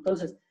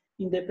 Entonces,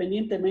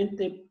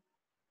 independientemente,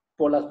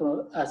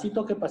 así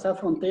toque pasar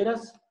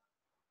fronteras,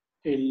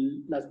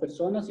 las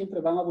personas siempre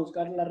van a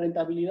buscar la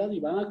rentabilidad y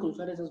van a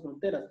cruzar esas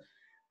fronteras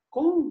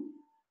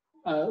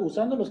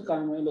usando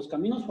los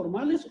caminos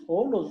formales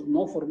o los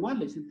no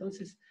formales.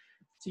 Entonces,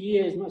 sí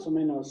es más o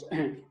menos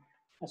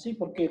así,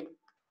 porque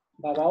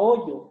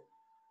Babahoyo,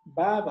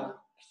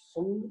 Baba,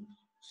 son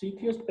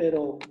sitios,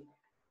 pero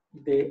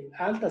de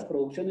altas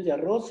producciones de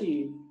arroz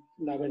y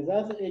la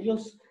verdad,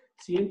 ellos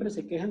siempre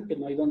se quejan que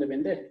no hay dónde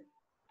vender.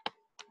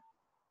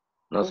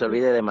 No se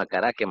olvide de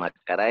Macará, que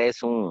Macará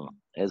es un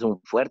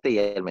fuerte y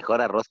el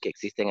mejor arroz que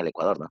existe en el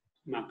Ecuador, ¿no?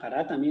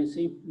 Macará también,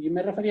 sí. Y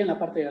me refería en la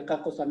parte de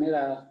acá,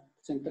 costanera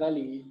central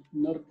y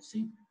norte,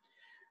 sí.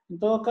 En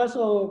todo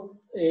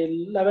caso,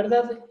 la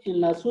verdad,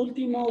 en las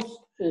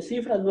últimas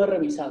cifras no he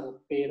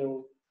revisado,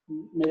 pero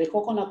me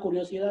dejó con la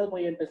curiosidad,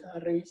 voy a empezar a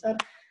revisar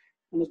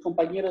con los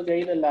compañeros de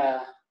ahí de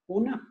la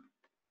UNA,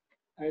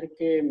 a ver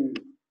qué,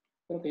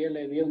 creo que ya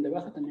le dieron de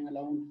baja también a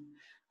la UNA.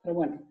 Pero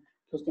bueno,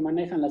 los que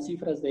manejan las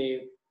cifras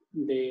de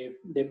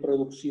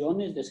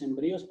producciones, de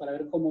sembríos, para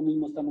ver cómo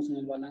mismo estamos en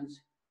el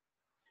balance.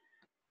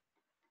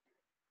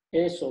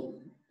 Eso.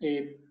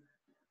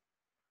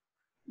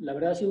 La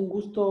verdad ha sido un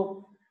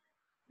gusto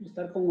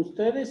estar con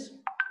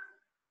ustedes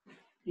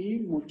y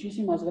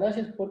muchísimas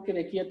gracias porque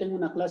de aquí ya tengo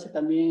una clase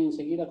también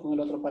enseguida con el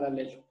otro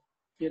paralelo.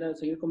 Quiero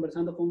seguir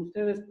conversando con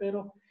ustedes,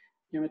 pero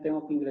ya me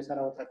tengo que ingresar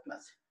a otra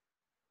clase.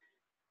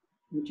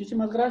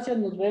 Muchísimas gracias,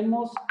 nos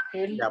vemos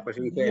el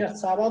día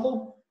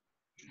sábado.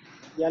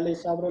 Ya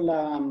les abro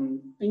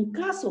en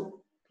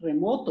caso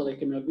remoto de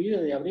que me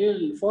olvide de abrir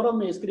el foro,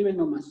 me escriben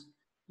nomás.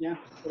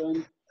 Ya, pero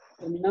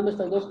terminando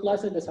estas dos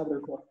clases les abro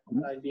el foro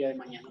para el día de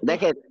mañana.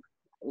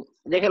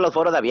 Deje los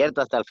foros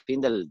abiertos hasta el fin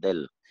del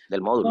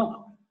módulo.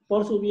 No,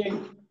 por su bien.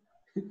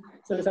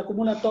 Se les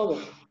acumula todo.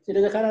 Si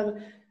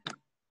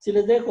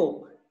les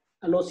dejo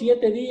a los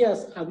 7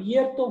 días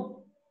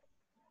abierto,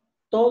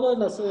 todas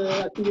las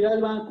actividades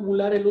van a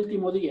acumular el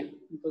último día.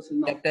 Entonces,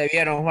 no. Ya te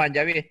vieron, Juan,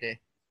 ¿ya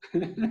viste?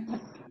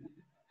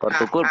 Por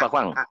tu culpa,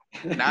 Juan.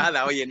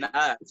 Nada, oye,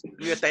 nada. El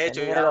mío está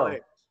hecho Ingeniero. ya,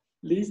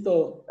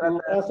 Listo. Un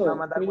abrazo. Va a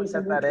mandar Cuídense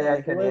mucha mucho. tarea,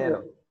 Hasta luego.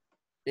 ingeniero.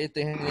 Listo,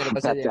 ingeniero,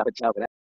 pasa bien. Chao, chao.